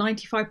much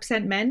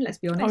 95% men, let's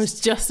be honest. I was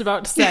just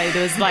about to say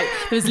there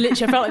was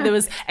literally, I felt like there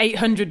was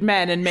 800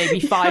 men and maybe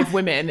 5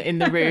 women in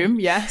the room.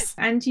 Yes.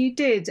 And you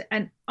did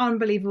an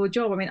unbelievable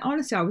job. I mean,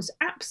 honestly, I was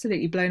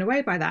absolutely blown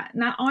away by that.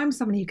 Now, I'm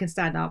somebody who can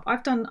stand up.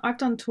 I've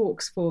done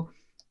talks for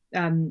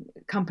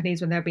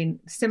companies when there have been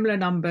similar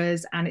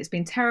numbers and it's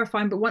been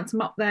terrifying, but once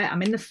I'm up there,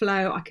 I'm in the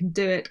flow, I can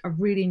do it. I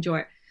really enjoy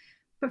it.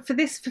 But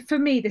for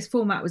me, this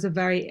format was a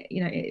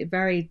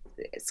very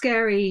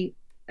scary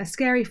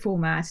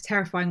format, a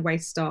terrifying way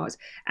to start.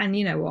 And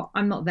you know what?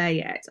 I'm not there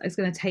yet. It's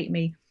going to take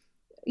me,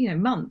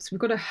 months. We've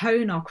got to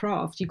hone our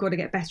craft. You've got to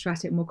get better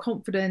at it, more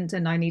confident.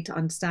 And I need to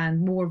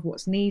understand more of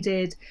what's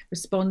needed,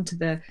 respond to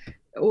the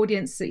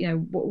audience.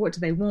 What do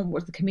they want? What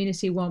does the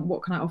community want?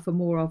 What can I offer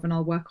more of? And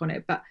I'll work on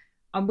it. But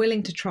I'm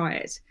willing to try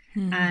it.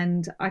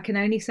 And I can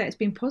only say it's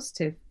been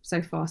positive so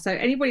far. So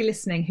anybody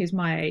listening who's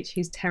my age,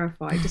 who's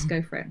terrified, just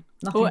go for it.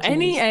 Nothing or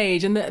any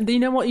age. And you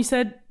know what you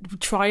said,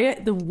 try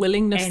it, the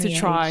willingness to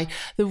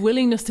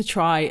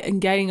try, and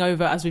getting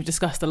over, as we've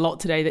discussed a lot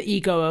today, the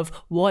ego of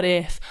what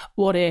if,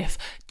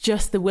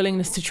 just the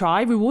willingness to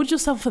try. Reward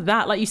yourself for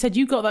that. Like you said,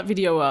 you got that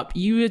video up,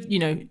 you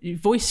were,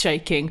 voice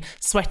shaking,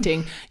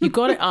 sweating, you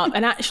got it up,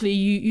 and actually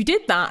you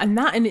did that. And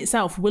that in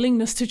itself,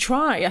 willingness to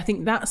try. I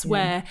think that's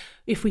where,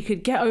 if we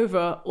could get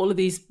over all of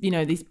these,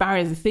 these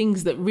barriers, the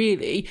things that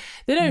really,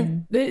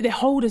 they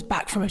hold us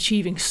back from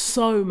achieving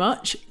so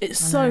much. It's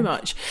so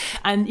much.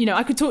 And,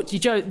 I could talk to you,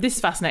 Joe, this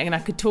is fascinating, and I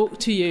could talk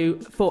to you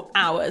for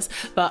hours,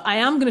 but I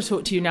am going to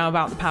talk to you now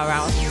about the Power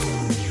Hour.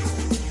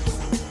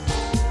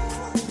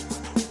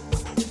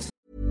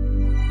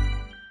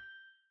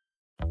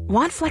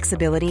 Want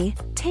flexibility?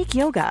 Take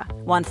yoga.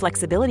 Want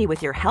flexibility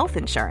with your health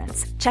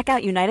insurance? Check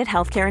out United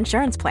Healthcare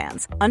Insurance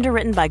Plans.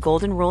 Underwritten by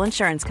Golden Rule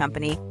Insurance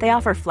Company, they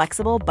offer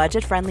flexible,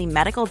 budget-friendly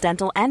medical,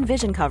 dental, and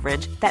vision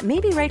coverage that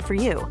may be right for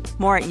you.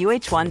 More at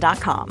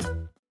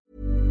uh1.com.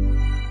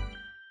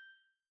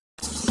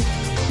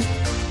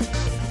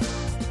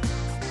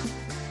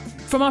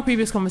 From our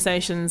previous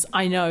conversations,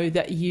 I know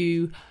that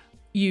you've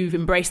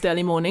embraced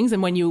early mornings,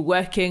 and when you were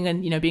working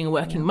and being a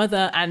working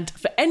mother, and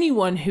for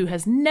anyone who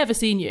has never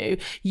seen you,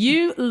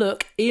 you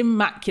look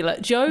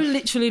immaculate. Jo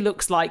literally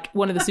looks like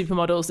one of the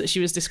supermodels that she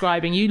was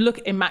describing. You look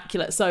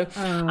immaculate. So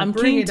I'm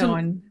keen to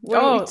on.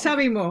 Well, tell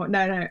me more.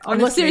 No,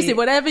 honestly. Well, seriously,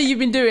 whatever you've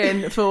been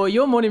doing for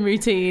your morning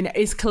routine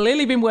is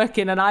clearly been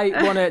working, and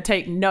I want to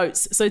take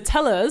notes. So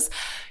tell us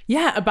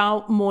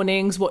about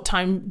mornings. What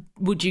time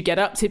would you get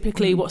up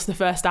typically? What's the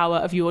first hour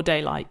of your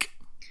day like?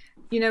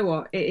 You know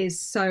what? It is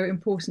so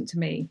important to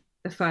me,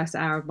 the first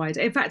hour of my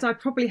day. In fact, I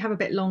probably have a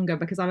bit longer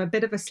because I'm a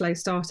bit of a slow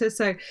starter.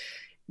 So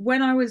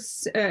when I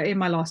was in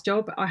my last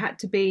job, I had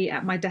to be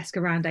at my desk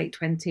around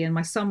 8:20 and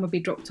my son would be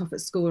dropped off at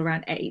school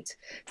around 8.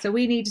 So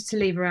we needed to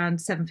leave around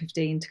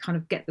 7:15 to kind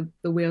of get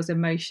the wheels in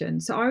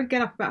motion. So I would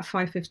get up about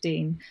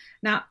 5:15.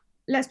 Now,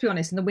 let's be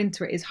honest, in the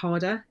winter it is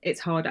harder.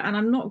 It's harder. And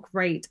I'm not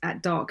great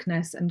at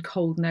darkness and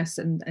coldness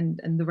and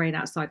the rain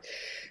outside.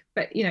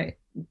 But,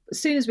 as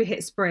soon as we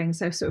hit spring,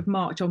 so sort of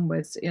March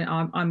onwards,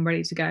 I'm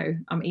ready to go.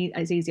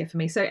 It's easier for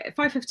me. So at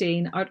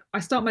 5:15, I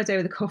start my day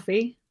with a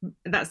coffee.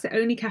 That's the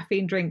only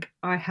caffeine drink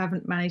I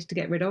haven't managed to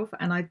get rid of.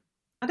 And I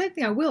don't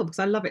think I will, because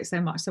I love it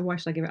so much. So why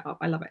should I give it up?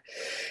 I love it.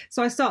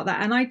 So I start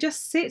that and I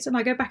just sit and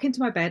I go back into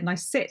my bed and I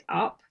sit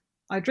up.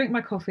 I drink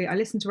my coffee. I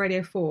listen to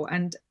Radio 4.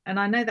 And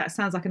I know that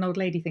sounds like an old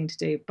lady thing to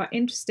do. But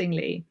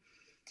interestingly,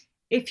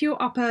 if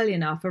you're up early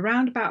enough,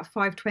 around about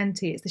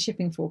 5:20, it's the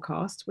shipping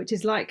forecast, which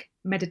is like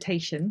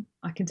meditation,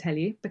 I can tell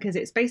you, because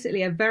it's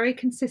basically a very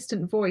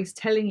consistent voice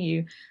telling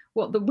you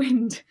what the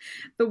wind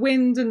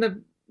and the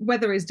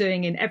weather is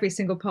doing in every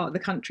single part of the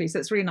country. So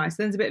it's really nice.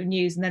 Then there's a bit of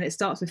news, and then it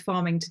starts with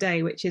farming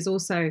today, which is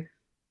also,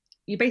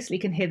 you basically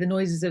can hear the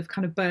noises of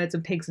kind of birds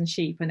and pigs and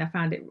sheep, and I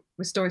found it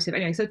restorative.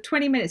 Anyway, so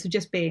 20 minutes of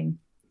just being.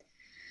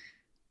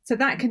 So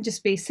that can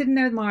just be sitting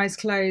there with my eyes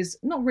closed,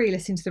 not really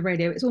listening to the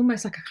radio. It's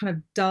almost like a kind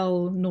of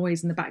dull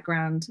noise in the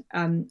background,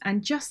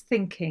 and just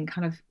thinking,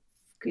 kind of,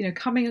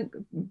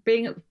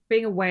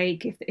 being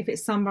awake. If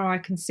it's summer, I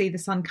can see the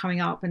sun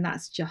coming up, and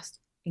that's just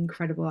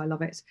incredible. I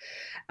love it,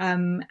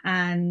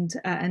 and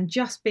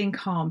just being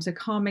calm. So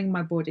calming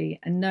my body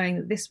and knowing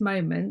that this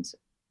moment,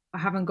 I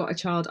haven't got a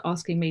child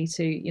asking me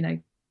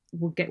to,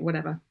 we'll get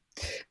whatever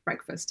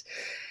breakfast.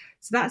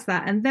 So that's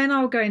that. And then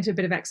I'll go into a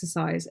bit of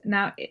exercise.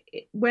 Now,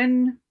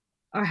 when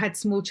I had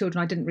small children,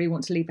 I didn't really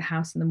want to leave the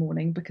house in the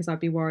morning because I'd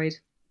be worried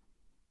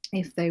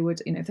if they would,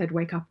 if they'd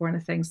wake up or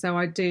anything. So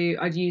I'd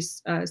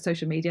use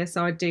social media.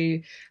 So I'd do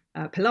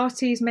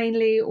Pilates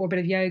mainly, or a bit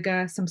of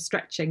yoga, some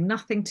stretching,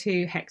 nothing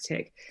too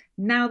hectic.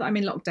 Now that I'm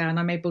in lockdown,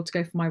 I'm able to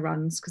go for my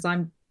runs because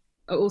I'm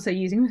also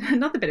using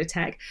another bit of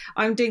tech.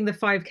 I'm doing the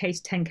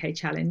 5K to 10K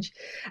challenge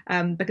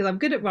because I'm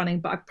good at running,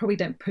 but I probably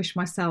don't push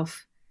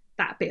myself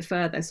that bit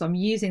further. So I'm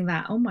using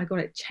that. Oh my God,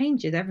 it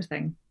changes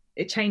everything.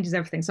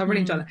 So I'm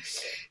really enjoying it.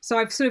 So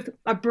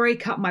I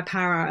break up my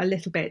power hour a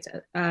little bit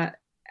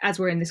as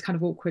we're in this kind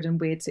of awkward and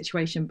weird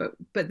situation.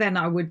 But then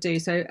I would do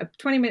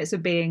 20 minutes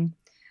of being,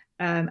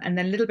 and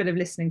then a little bit of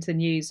listening to the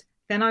news.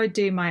 Then I would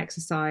do my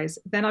exercise.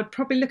 Then I'd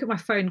probably look at my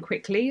phone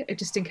quickly,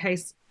 just in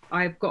case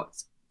I've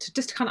got to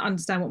just kind of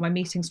understand what my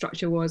meeting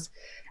structure was,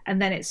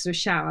 and then it's sort of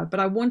shower. But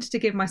I wanted to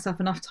give myself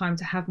enough time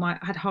to have I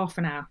had half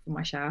an hour for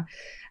my shower,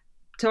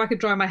 so I could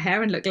dry my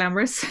hair and look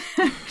glamorous,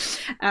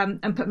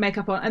 and put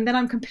makeup on, and then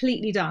I'm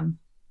completely done.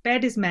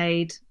 Bed is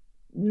made,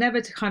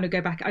 never to kind of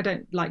go back. I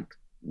don't like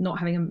not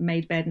having a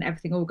made bed and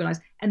everything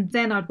organized. And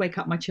then I'd wake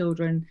up my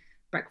children,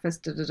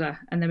 breakfast,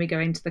 and then we go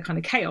into the kind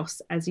of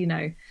chaos, as you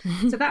know.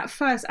 So that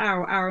first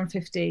hour and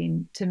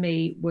 15 to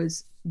me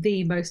was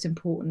the most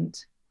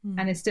important,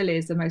 and it still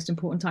is the most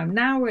important time.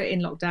 Now we're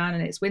in lockdown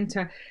and it's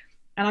winter,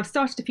 and I've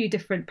started a few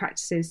different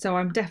practices. So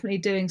I'm definitely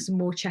doing some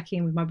more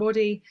checking with my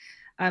body.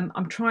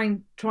 I'm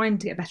trying to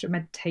get better at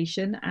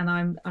meditation, and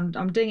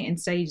I'm doing it in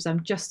stages.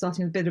 I'm just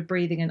starting with a bit of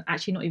breathing and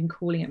actually not even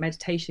calling it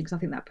meditation, because I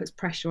think that puts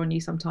pressure on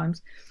you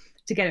sometimes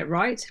to get it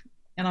right.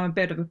 And I'm a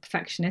bit of a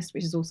perfectionist,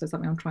 which is also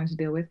something I'm trying to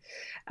deal with.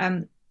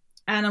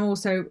 And I'm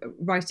also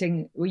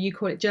writing, well, you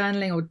call it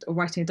journaling or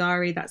writing a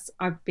diary.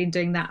 I've been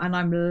doing that, and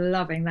I'm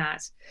loving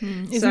that.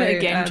 Isn't it a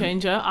game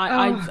changer?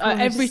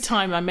 Every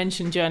time I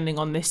mention journaling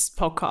on this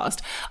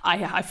podcast,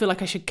 I feel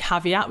like I should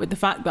caveat with the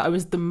fact that I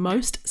was the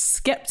most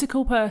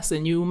skeptical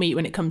person you will meet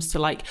when it comes to,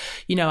 like,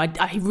 you know,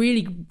 I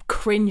really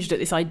cringed at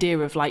this idea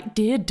of like,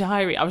 dear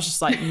diary. I was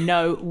just like,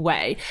 no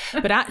way.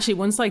 But actually,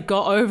 once I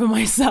got over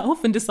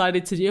myself and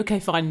decided to do, okay,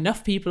 fine,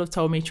 enough people have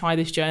told me try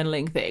this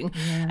journaling thing,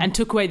 and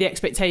took away the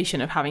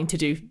expectation of having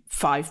to do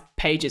 5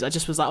 pages. I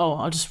just was like, oh,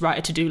 I'll just write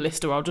a to-do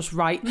list, or I'll just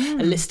write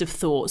a list of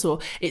thoughts, or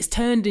it's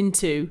turned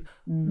into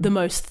the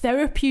most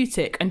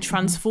therapeutic and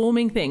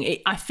transforming thing.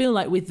 I feel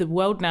like with the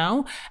world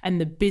now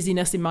and the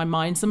busyness in my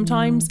mind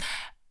sometimes,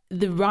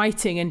 the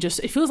writing and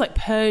just, it feels like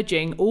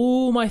purging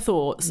all my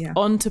thoughts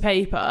onto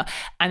paper.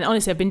 And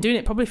honestly, I've been doing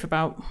it probably for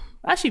about,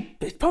 actually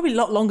it's probably a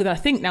lot longer than I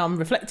think now I'm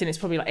reflecting. It's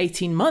probably like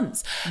 18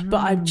 months, but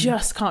I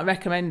just can't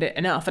recommend it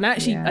enough. And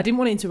actually, I didn't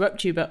want to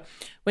interrupt you, but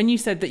when you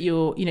said that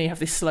you have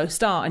this slow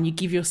start and you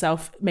give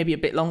yourself maybe a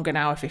bit longer, an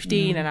hour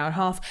 15, an hour and a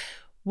half,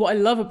 what I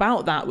love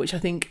about that, which I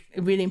think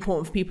is really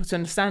important for people to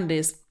understand,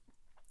 is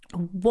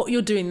what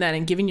you're doing then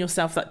and giving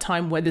yourself that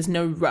time where there's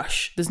no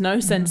rush, there's no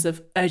sense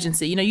of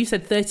urgency. You know, you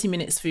said 30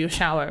 minutes for your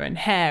shower and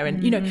hair,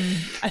 and you know,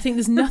 I think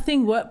there's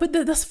nothing but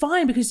that's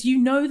fine, because you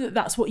know that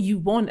that's what you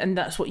want and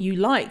that's what you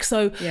like.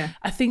 So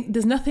I think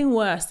there's nothing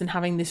worse than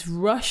having this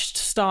rushed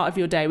start of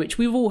your day, which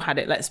we've all had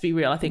it, let's be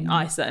real. I think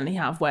I certainly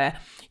have, where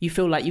you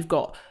feel like you've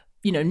got,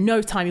 you know,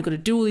 no time, you've got to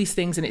do all these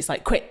things, and it's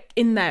like quick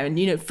in there. And,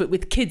 you know,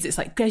 with kids, it's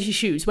like, where's your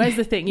shoes? Where's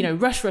the thing? You know,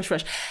 rush.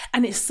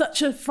 And it's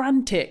such a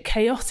frantic,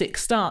 chaotic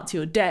start to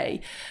your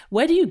day.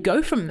 Where do you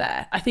go from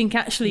there? I think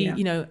actually,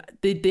 you know,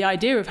 the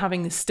idea of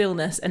having this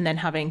stillness and then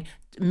having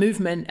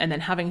movement and then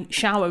having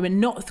shower,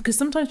 and not, because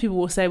sometimes people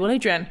will say, well,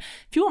 Adrienne,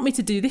 if you want me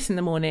to do this in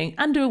the morning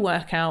and do a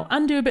workout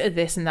and do a bit of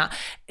this and that,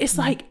 it's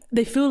like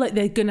they feel like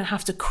they're going to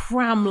have to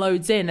cram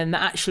loads in, and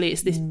that actually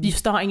it's this, you're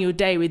starting your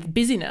day with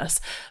busyness.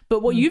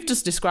 But what you've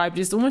just described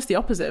is almost the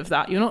opposite of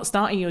that. You're not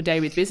starting your day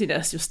with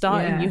busyness, you're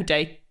starting your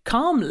day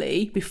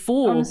calmly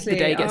before honestly, the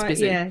day gets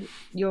busy. Yeah,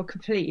 you're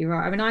completely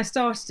right. I mean, I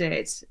started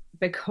it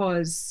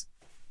because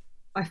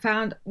I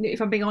found,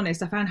 if I'm being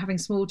honest, I found having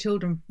small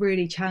children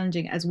really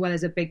challenging, as well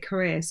as a big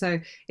career. So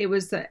it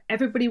was that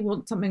everybody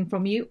wants something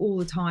from you all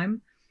the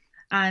time.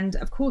 And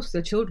of course,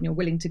 the children, you're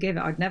willing to give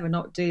it. I'd never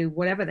not do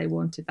whatever they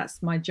wanted.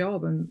 That's my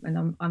job,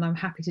 and I'm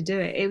happy to do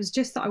it. It was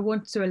just that I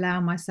wanted to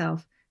allow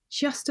myself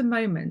just a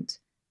moment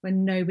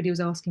when nobody was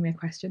asking me a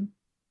question.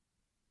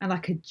 And I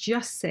could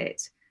just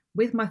sit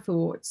with my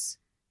thoughts,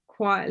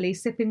 quietly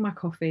sipping my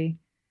coffee,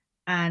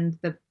 and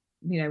the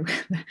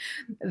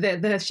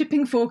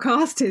shipping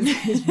forecast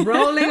is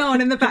rolling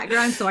on in the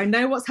background, so I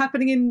know what's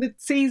happening in the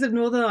seas of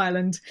Northern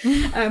Ireland.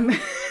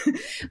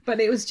 But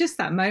it was just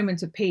that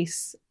moment of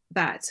peace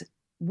that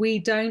we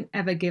don't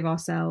ever give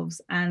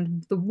ourselves.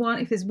 And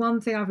if there's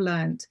one thing I've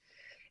learned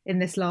in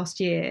this last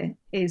year,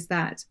 is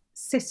that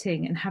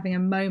sitting and having a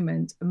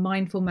moment, a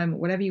mindful moment,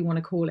 whatever you want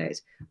to call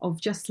it, of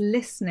just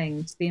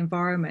listening to the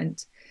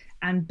environment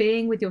and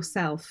being with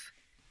yourself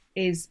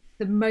is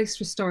the most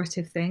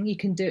restorative thing. You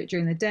can do it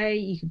during the day.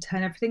 You can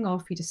turn everything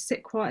off. You just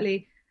sit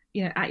quietly,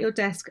 you know, at your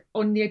desk,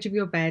 on the edge of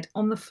your bed,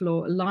 on the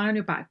floor, lie on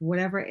your back,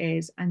 whatever it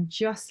is, and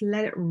just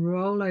let it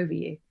roll over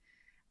you.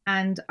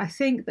 And I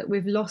think that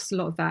we've lost a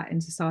lot of that in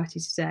society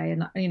today.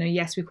 And, you know,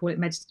 yes, we call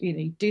it,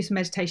 you do some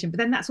meditation, but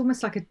then that's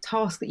almost like a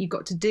task that you've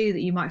got to do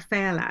that you might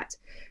fail at.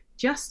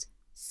 Just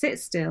sit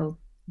still,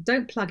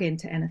 don't plug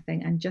into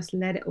anything, and just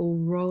let it all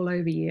roll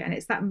over you. And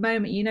it's that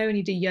moment, you know, when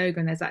you do yoga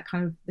and there's that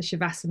kind of the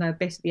shavasana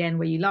bit at the end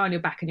where you lie on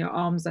your back and your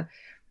arms are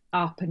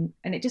up, and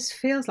it just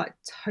feels like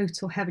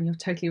total heaven. You're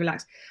totally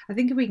relaxed. I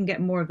think if we can get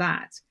more of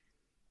that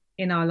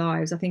in our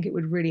lives, I think it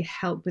would really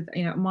help with,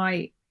 you know,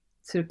 my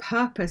sort of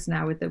purpose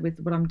now with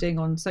what I'm doing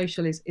on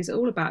social is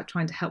all about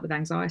trying to help with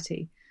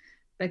anxiety,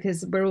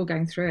 because we're all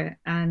going through it.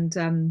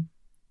 And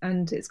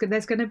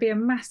there's going to be a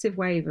massive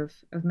wave of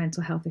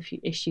mental health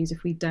issues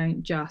if we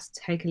don't just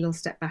take a little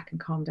step back and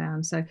calm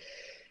down. So,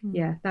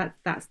 yeah,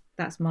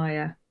 that's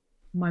my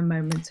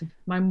moment of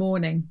my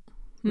morning,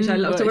 which I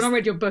love. So when I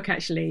read your book,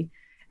 actually,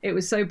 it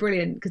was so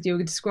brilliant because you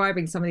were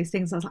describing some of these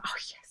things. I was like, oh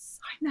yes,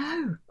 I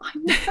know,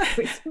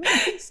 it's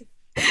amazing.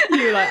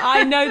 You were like,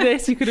 I know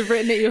this. You could have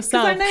written it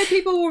yourself. Because I know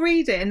people will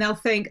read it and they'll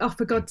think, oh,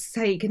 for God's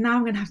sake, and now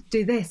I'm going to have to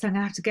do this. I'm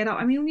going to have to get up.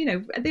 I mean,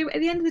 at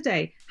the end of the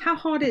day, how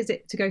hard is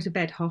it to go to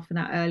bed half an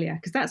hour earlier?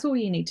 Because that's all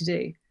you need to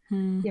do.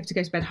 You have to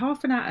go to bed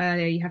half an hour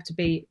earlier. You have to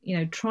be,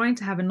 trying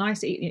to have a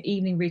nice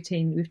evening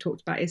routine. We've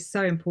talked about is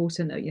so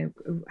important.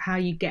 How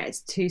you get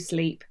to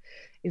sleep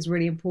is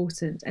really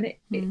important, and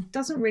it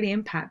doesn't really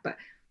impact. But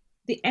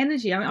the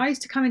energy. I mean, I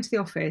used to come into the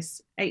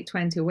office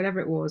 8:20 or whatever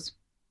it was.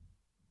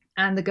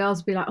 And the girls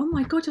would be like, oh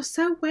my God, you're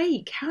so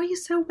awake. How are you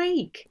so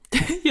awake?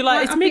 You're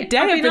like, it's midday.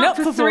 I've been up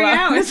for 3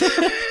 hours.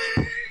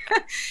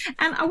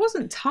 And I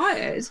wasn't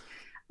tired.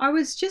 I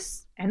was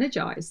just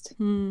energized.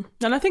 And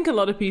I think a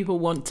lot of people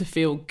want to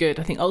feel good.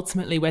 I think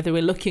ultimately, whether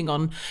we're looking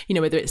on,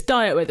 whether it's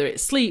diet, whether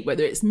it's sleep,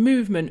 whether it's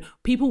movement,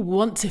 people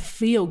want to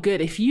feel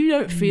good. If you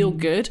don't feel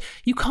good,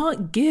 you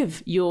can't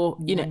give your,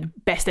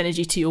 best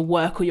energy to your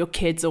work or your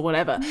kids or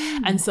whatever.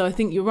 And so I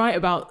think you're right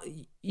about...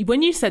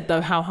 When you said,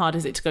 though, how hard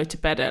is it to go to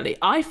bed early?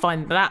 I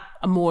find that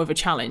more of a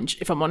challenge,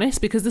 if I'm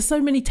honest, because there's so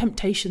many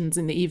temptations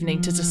in the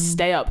evening to just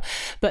stay up.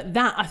 But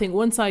that, I think,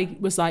 once I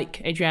was like,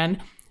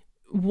 Adrienne,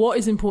 what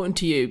is important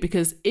to you?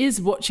 Because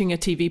is watching a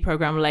TV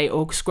program late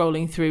or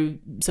scrolling through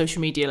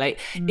social media late,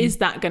 is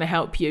that going to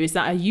help you? Is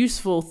that a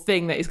useful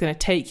thing that is going to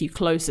take you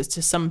closer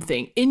to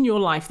something in your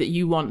life that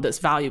you want that's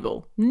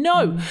valuable?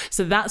 No.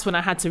 So that's when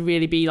I had to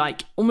really be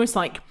like, almost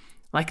like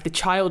the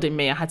child in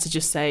me, I had to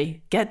just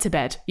say, get to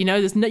bed.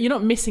 You're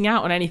not missing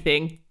out on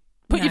anything.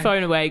 Put your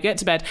phone away, get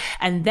to bed.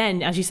 And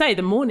then, as you say,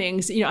 the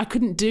mornings, I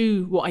couldn't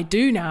do what I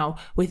do now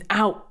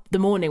without the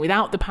morning,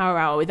 without the power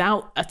hour,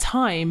 without a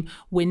time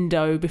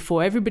window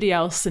before everybody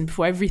else and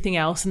before everything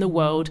else in the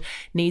world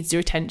needs your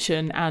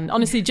attention. And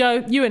honestly,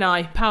 Joe, you and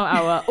I, power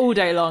hour all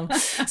day long.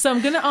 So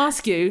I'm going to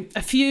ask you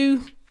a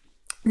few...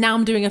 Now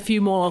I'm doing a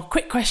few more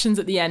quick questions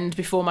at the end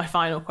before my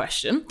final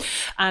question.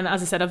 And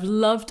as I said, I've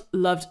loved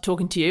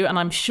talking to you. And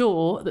I'm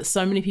sure that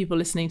so many people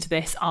listening to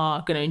this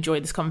are going to enjoy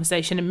this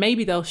conversation. And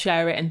maybe they'll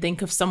share it and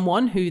think of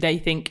someone who they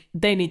think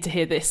they need to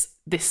hear this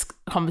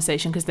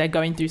conversation because they're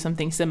going through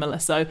something similar.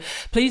 So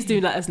please do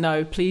let us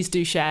know. Please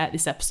do share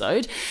this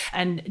episode.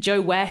 And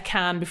Joe,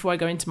 before I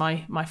go into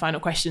my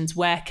final questions,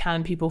 where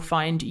can people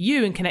find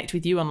you and connect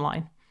with you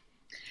online?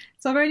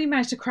 So I've only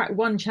managed to crack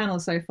one channel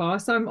so far.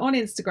 So I'm on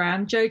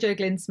Instagram, Jojo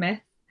Glynn-Smith.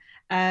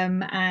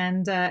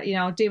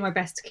 I'll do my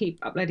best to keep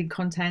uploading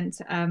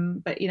content.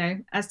 But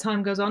as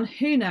time goes on,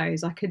 who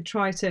knows? I could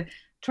try to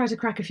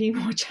crack a few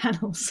more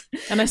channels.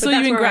 And I saw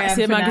you in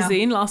Grazia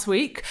magazine last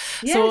week.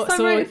 Yes, I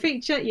wrote a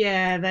feature.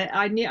 Yeah,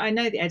 I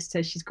know the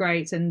editor. She's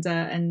great,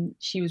 and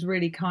she was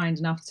really kind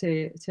enough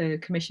to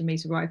commission me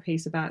to write a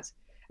piece about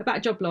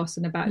job loss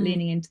and about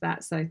leaning into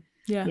that. So.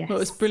 Yeah, yes. Well, it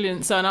was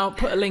brilliant. So, and I'll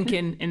put a link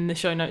in the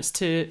show notes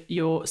to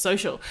your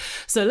social.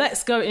 So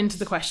let's go into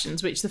the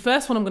questions, which the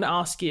first one I'm going to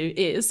ask you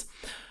is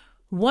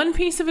one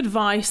piece of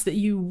advice that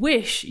you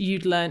wish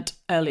you'd learnt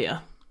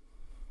earlier.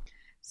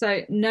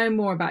 So know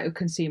more about your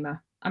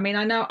consumer. I mean,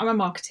 I know I'm a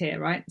marketeer,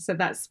 right? So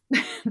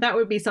that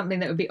would be something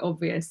that would be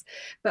obvious.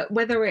 But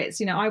whether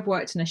it's, I've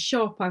worked in a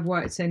shop, I've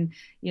worked in,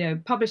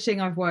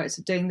 publishing, I've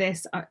worked doing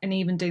this and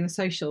even doing the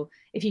social.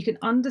 If you can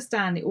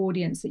understand the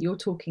audience that you're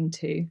talking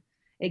to,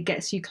 it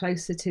gets you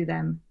closer to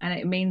them, and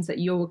it means that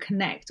you'll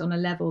connect on a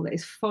level that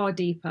is far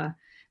deeper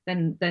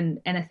than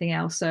anything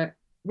else. So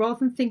rather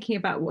than thinking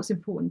about what's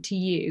important to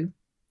you,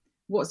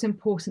 what's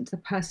important to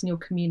the person you're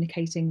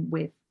communicating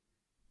with.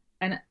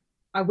 And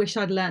I wish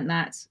I'd learned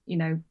that,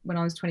 when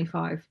I was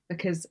 25,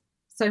 because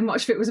so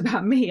much of it was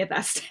about me at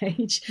that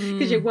stage,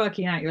 because you're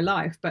working out your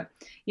life. But,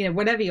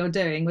 whatever you're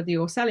doing, whether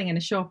you're selling in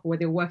a shop or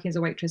whether you're working as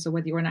a waitress or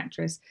whether you're an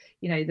actress,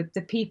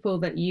 the people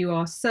that you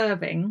are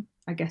serving,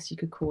 I guess you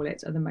could call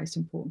it, are the most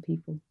important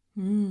people.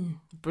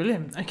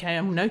 Brilliant. Okay,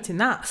 I'm noting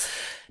that.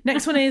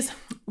 Next one is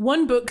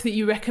one book that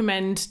you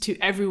recommend to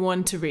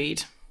everyone to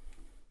read.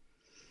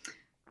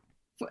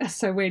 That's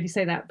so weird you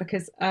say that,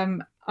 because I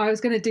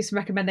was going to do some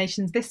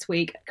recommendations this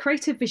week.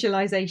 Creative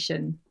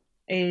visualization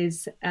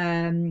is,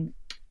 it's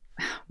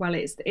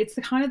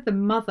the kind of the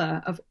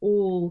mother of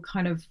all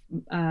kind of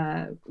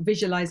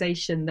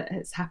visualization that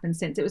has happened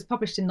since. It was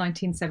published in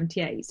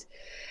 1978.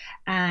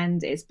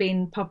 And it's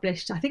been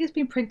published, I think it's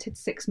been printed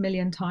 6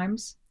 million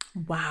times.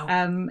 Wow.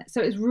 So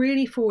it's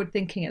really forward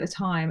thinking at the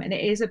time. And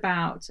it is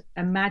about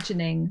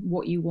imagining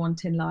what you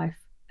want in life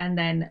and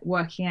then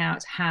working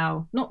out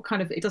how,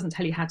 it doesn't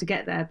tell you how to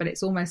get there, but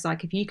it's almost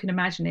like if you can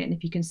imagine it and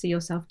if you can see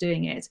yourself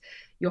doing it,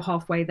 you're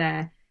halfway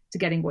there to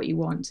getting what you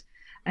want.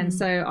 And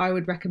so I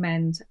would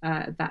recommend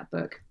that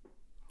book.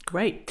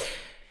 Great.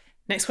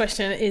 Next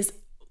question is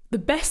the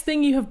best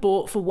thing you have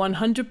bought for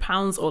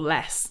 £100 or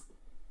less.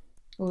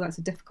 Oh, that's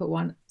a difficult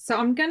one. So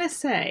I'm going to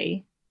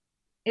say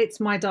it's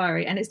my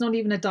diary, and it's not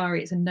even a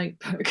diary, it's a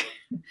notebook.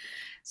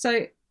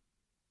 So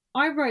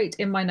I wrote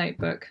in my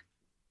notebook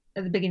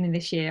at the beginning of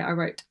this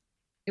year,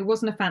 it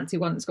wasn't a fancy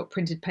one that's got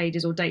printed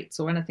pages or dates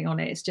or anything on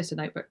it. It's just a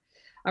notebook.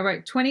 I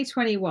wrote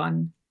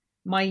 2021,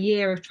 my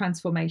year of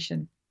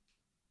transformation.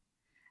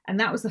 And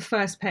that was the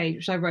first page,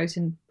 which I wrote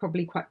in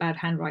probably quite bad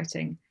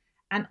handwriting.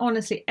 And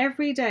honestly,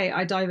 every day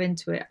I dive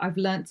into it, I've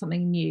learned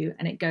something new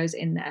and it goes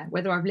in there.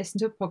 Whether I've listened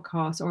to a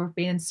podcast or I've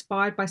been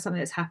inspired by something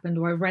that's happened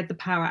or I've read the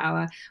Power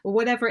Hour or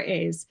whatever it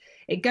is,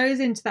 it goes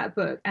into that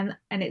book and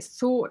it's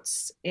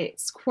thoughts,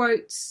 it's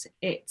quotes,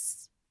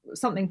 it's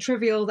something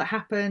trivial that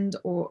happened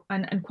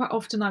and quite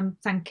often I'm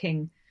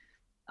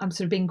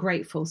sort of being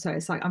grateful. So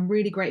it's like, I'm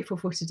really grateful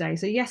for today.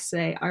 So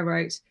yesterday I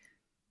wrote,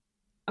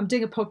 I'm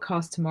doing a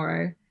podcast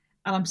tomorrow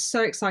and I'm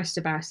so excited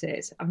about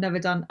it. I've never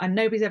done, and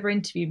nobody's ever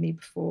interviewed me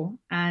before.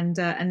 And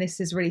this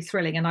is really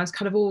thrilling. And I was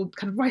kind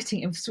of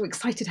writing in so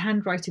excited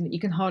handwriting that you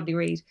can hardly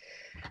read.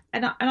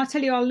 And I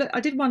tell you, I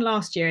did one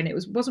last year and it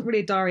wasn't really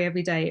a diary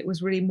every day. It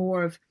was really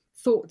more of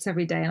thoughts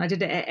every day. And I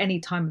did it at any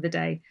time of the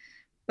day.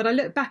 But I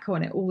look back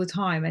on it all the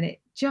time and it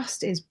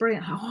just is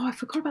brilliant. Oh, I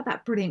forgot about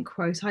that brilliant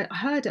quote. I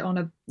heard it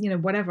on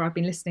whatever I've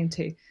been listening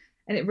to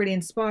and it really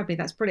inspired me.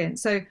 That's brilliant.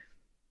 So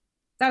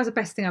that was the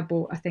best thing I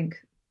bought, I think,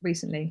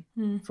 recently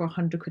for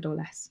 100 quid or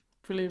less.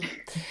 Brilliant.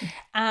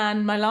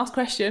 And my last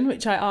question,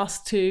 which I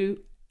ask to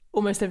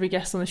almost every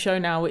guest on the show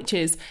now, which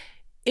is,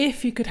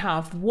 if you could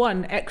have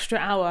 1 extra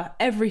hour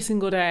every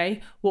single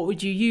day, what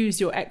would you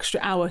use your extra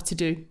hour to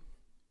do? Do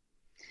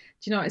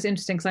you know, it's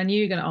interesting because I knew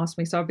you were going to ask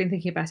me, so I've been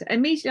thinking about it.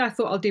 Immediately I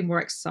thought I'll do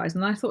more exercise,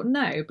 and I thought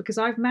no, because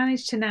I've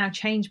managed to now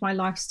change my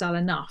lifestyle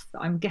enough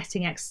that I'm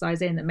getting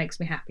exercise in that makes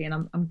me happy,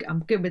 and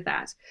I'm good with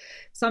that.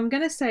 So I'm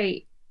going to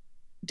say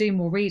do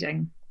more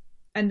reading.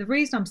 And the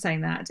reason I'm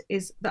saying that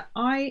is that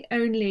I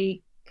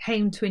only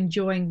came to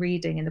enjoying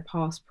reading in the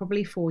past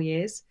probably 4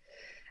 years.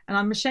 And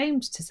I'm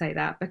ashamed to say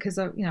that because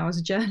I was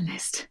a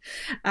journalist.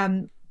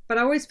 But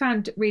I always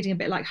found reading a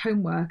bit like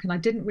homework and I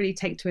didn't really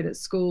take to it at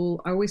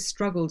school. I always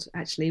struggled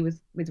actually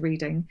with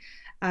reading.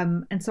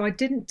 And so I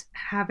didn't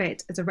have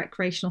it as a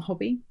recreational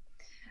hobby.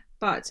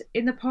 But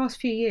in the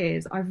past few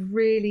years, I've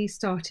really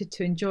started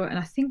to enjoy it. And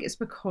I think it's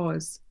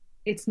because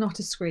it's not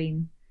a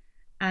screen.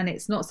 And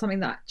it's not something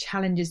that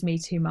challenges me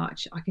too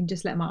much. I can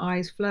just let my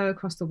eyes flow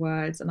across the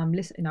words and I'm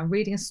listening, I'm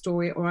reading a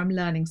story or I'm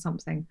learning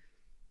something.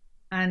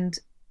 And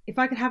if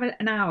I could have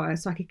an hour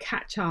so I could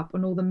catch up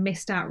on all the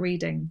missed out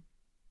reading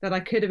that I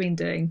could have been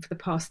doing for the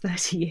past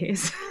 30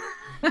 years,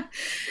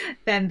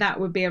 then that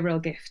would be a real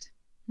gift.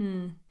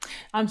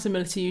 I'm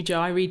similar to you, Jo.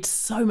 I read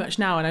so much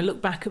now and I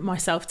look back at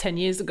myself 10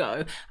 years ago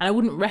and I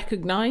wouldn't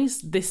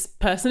recognise this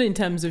person in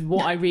terms of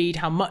what I read,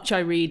 how much I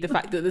read, the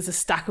fact that there's a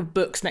stack of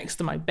books next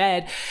to my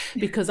bed,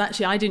 because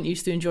actually I didn't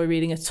used to enjoy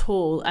reading at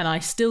all and I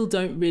still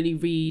don't really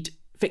read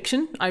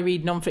fiction. I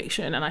read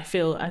non-fiction and I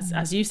feel,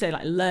 as you say,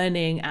 like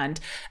learning and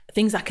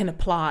things I can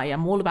apply.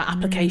 I'm all about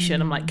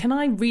application. I'm like, can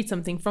I read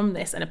something from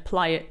this and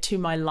apply it to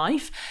my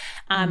life?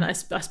 And I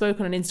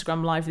spoke on an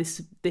Instagram live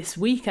this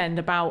weekend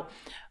about,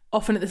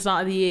 often at the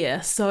start of the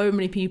year, so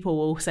many people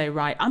will say,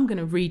 right, I'm going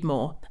to read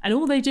more. And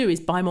all they do is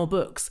buy more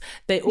books.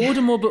 They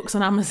order more books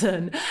on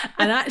Amazon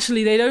and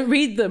actually they don't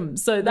read them.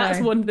 So that's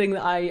one thing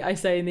that I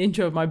say in the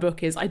intro of my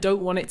book is I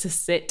don't want it to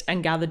sit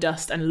and gather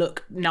dust and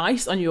look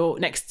nice on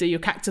next to your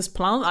cactus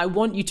plant. I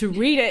want you to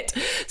read it.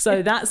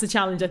 So that's the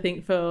challenge, I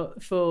think, for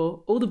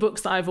all the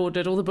books that I've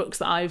ordered, all the books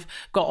that I've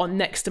got on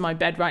next to my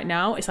bed right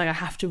now. It's like I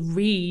have to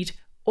read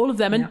all of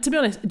them. And to be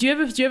honest, do you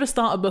ever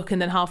start a book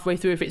and then halfway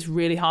through, if it's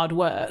really hard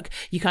work,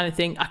 you kind of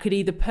think I could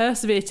either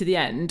persevere to the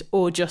end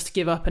or just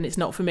give up and it's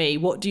not for me?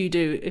 What do you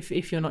do if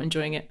you're not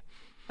enjoying it?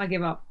 I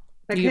give up.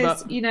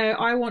 Because,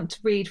 I want to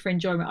read for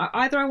enjoyment.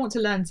 Either I want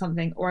to learn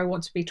something or I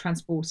want to be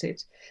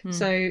transported.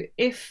 So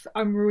if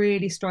I'm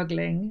really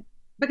struggling,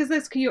 because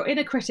there's your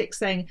inner critic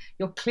saying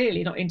you're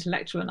clearly not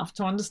intellectual enough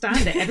to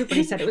understand it.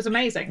 Everybody said it was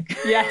amazing.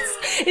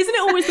 Yes. Isn't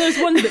it always those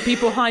ones that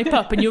people hype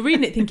up and you're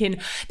reading it thinking,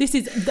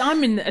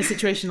 I'm in a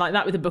situation like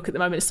that with a book at the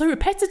moment. It's so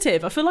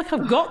repetitive. I feel like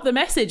I've got the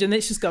message and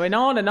it's just going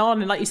on.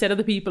 And like you said,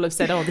 other people have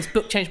said, oh, this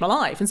book changed my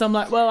life. And so I'm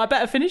like, well, I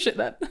better finish it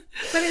then.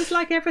 But it's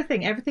like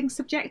everything's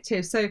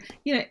subjective. So,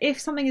 if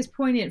something is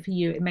poignant for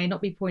you, it may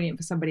not be poignant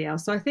for somebody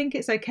else. So I think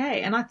it's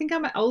okay. And I think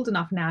I'm old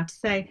enough now to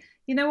say,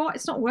 you know what,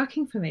 it's not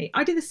working for me.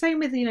 I do the same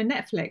with,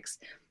 Netflix.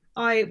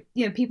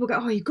 People go,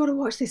 oh, you've got to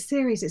watch this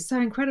series. It's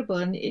so incredible.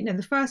 And,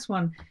 the first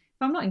one,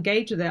 if I'm not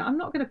engaged with it, I'm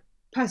not going to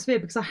persevere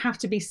because I have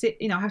to be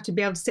I have to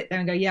be able to sit there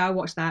and go, yeah, I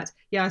watched that.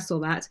 Yeah, I saw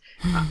that.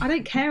 I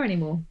don't care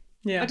anymore.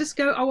 Yeah. I just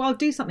go, oh, I'll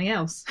do something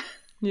else.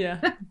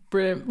 Yeah,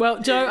 brilliant.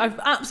 Well, Jo, I've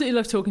absolutely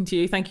loved talking to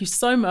you. Thank you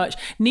so much.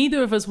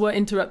 Neither of us were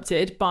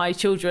interrupted by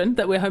children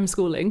that we're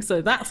homeschooling,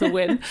 so that's a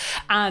win.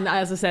 And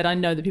as I said, I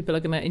know that people are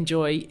going to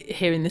enjoy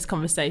hearing this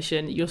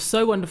conversation. You're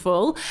so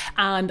wonderful,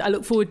 and I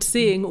look forward to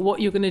seeing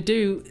what you're going to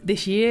do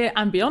this year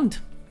and beyond.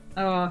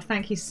 Oh,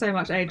 thank you so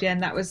much, Adrienne.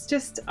 That was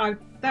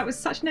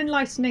such an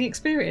enlightening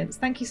experience.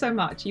 Thank you so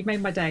much. You've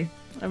made my day.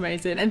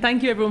 Amazing. And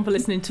thank you everyone for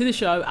listening to the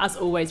show. As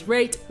always,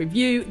 rate,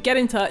 review, get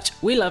in touch.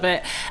 We love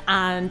it.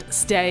 And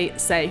stay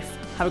safe.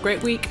 Have a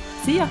great week.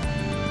 See ya.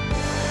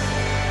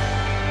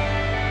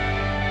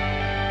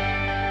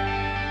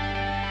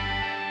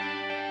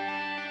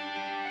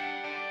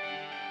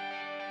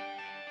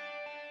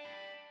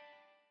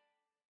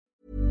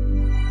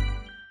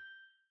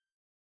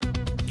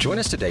 Join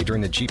us today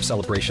during the Jeep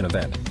Celebration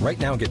event. Right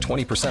now, get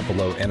 20%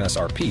 below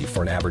MSRP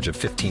for an average of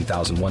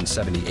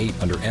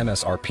 $15,178 under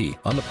MSRP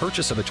on the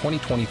purchase of a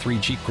 2023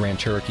 Jeep Grand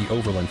Cherokee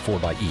Overland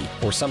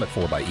 4xE or Summit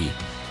 4xE.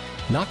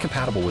 Not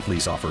compatible with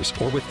lease offers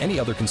or with any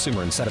other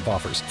consumer incentive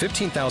offers.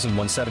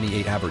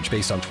 $15,178 average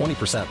based on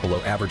 20% below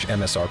average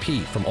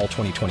MSRP from all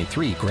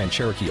 2023 Grand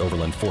Cherokee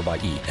Overland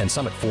 4xE and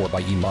Summit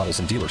 4xE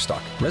models in dealer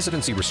stock.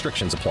 Residency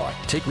restrictions apply.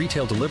 Take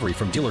retail delivery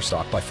from dealer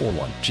stock by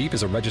 4/1. Jeep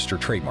is a registered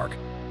trademark.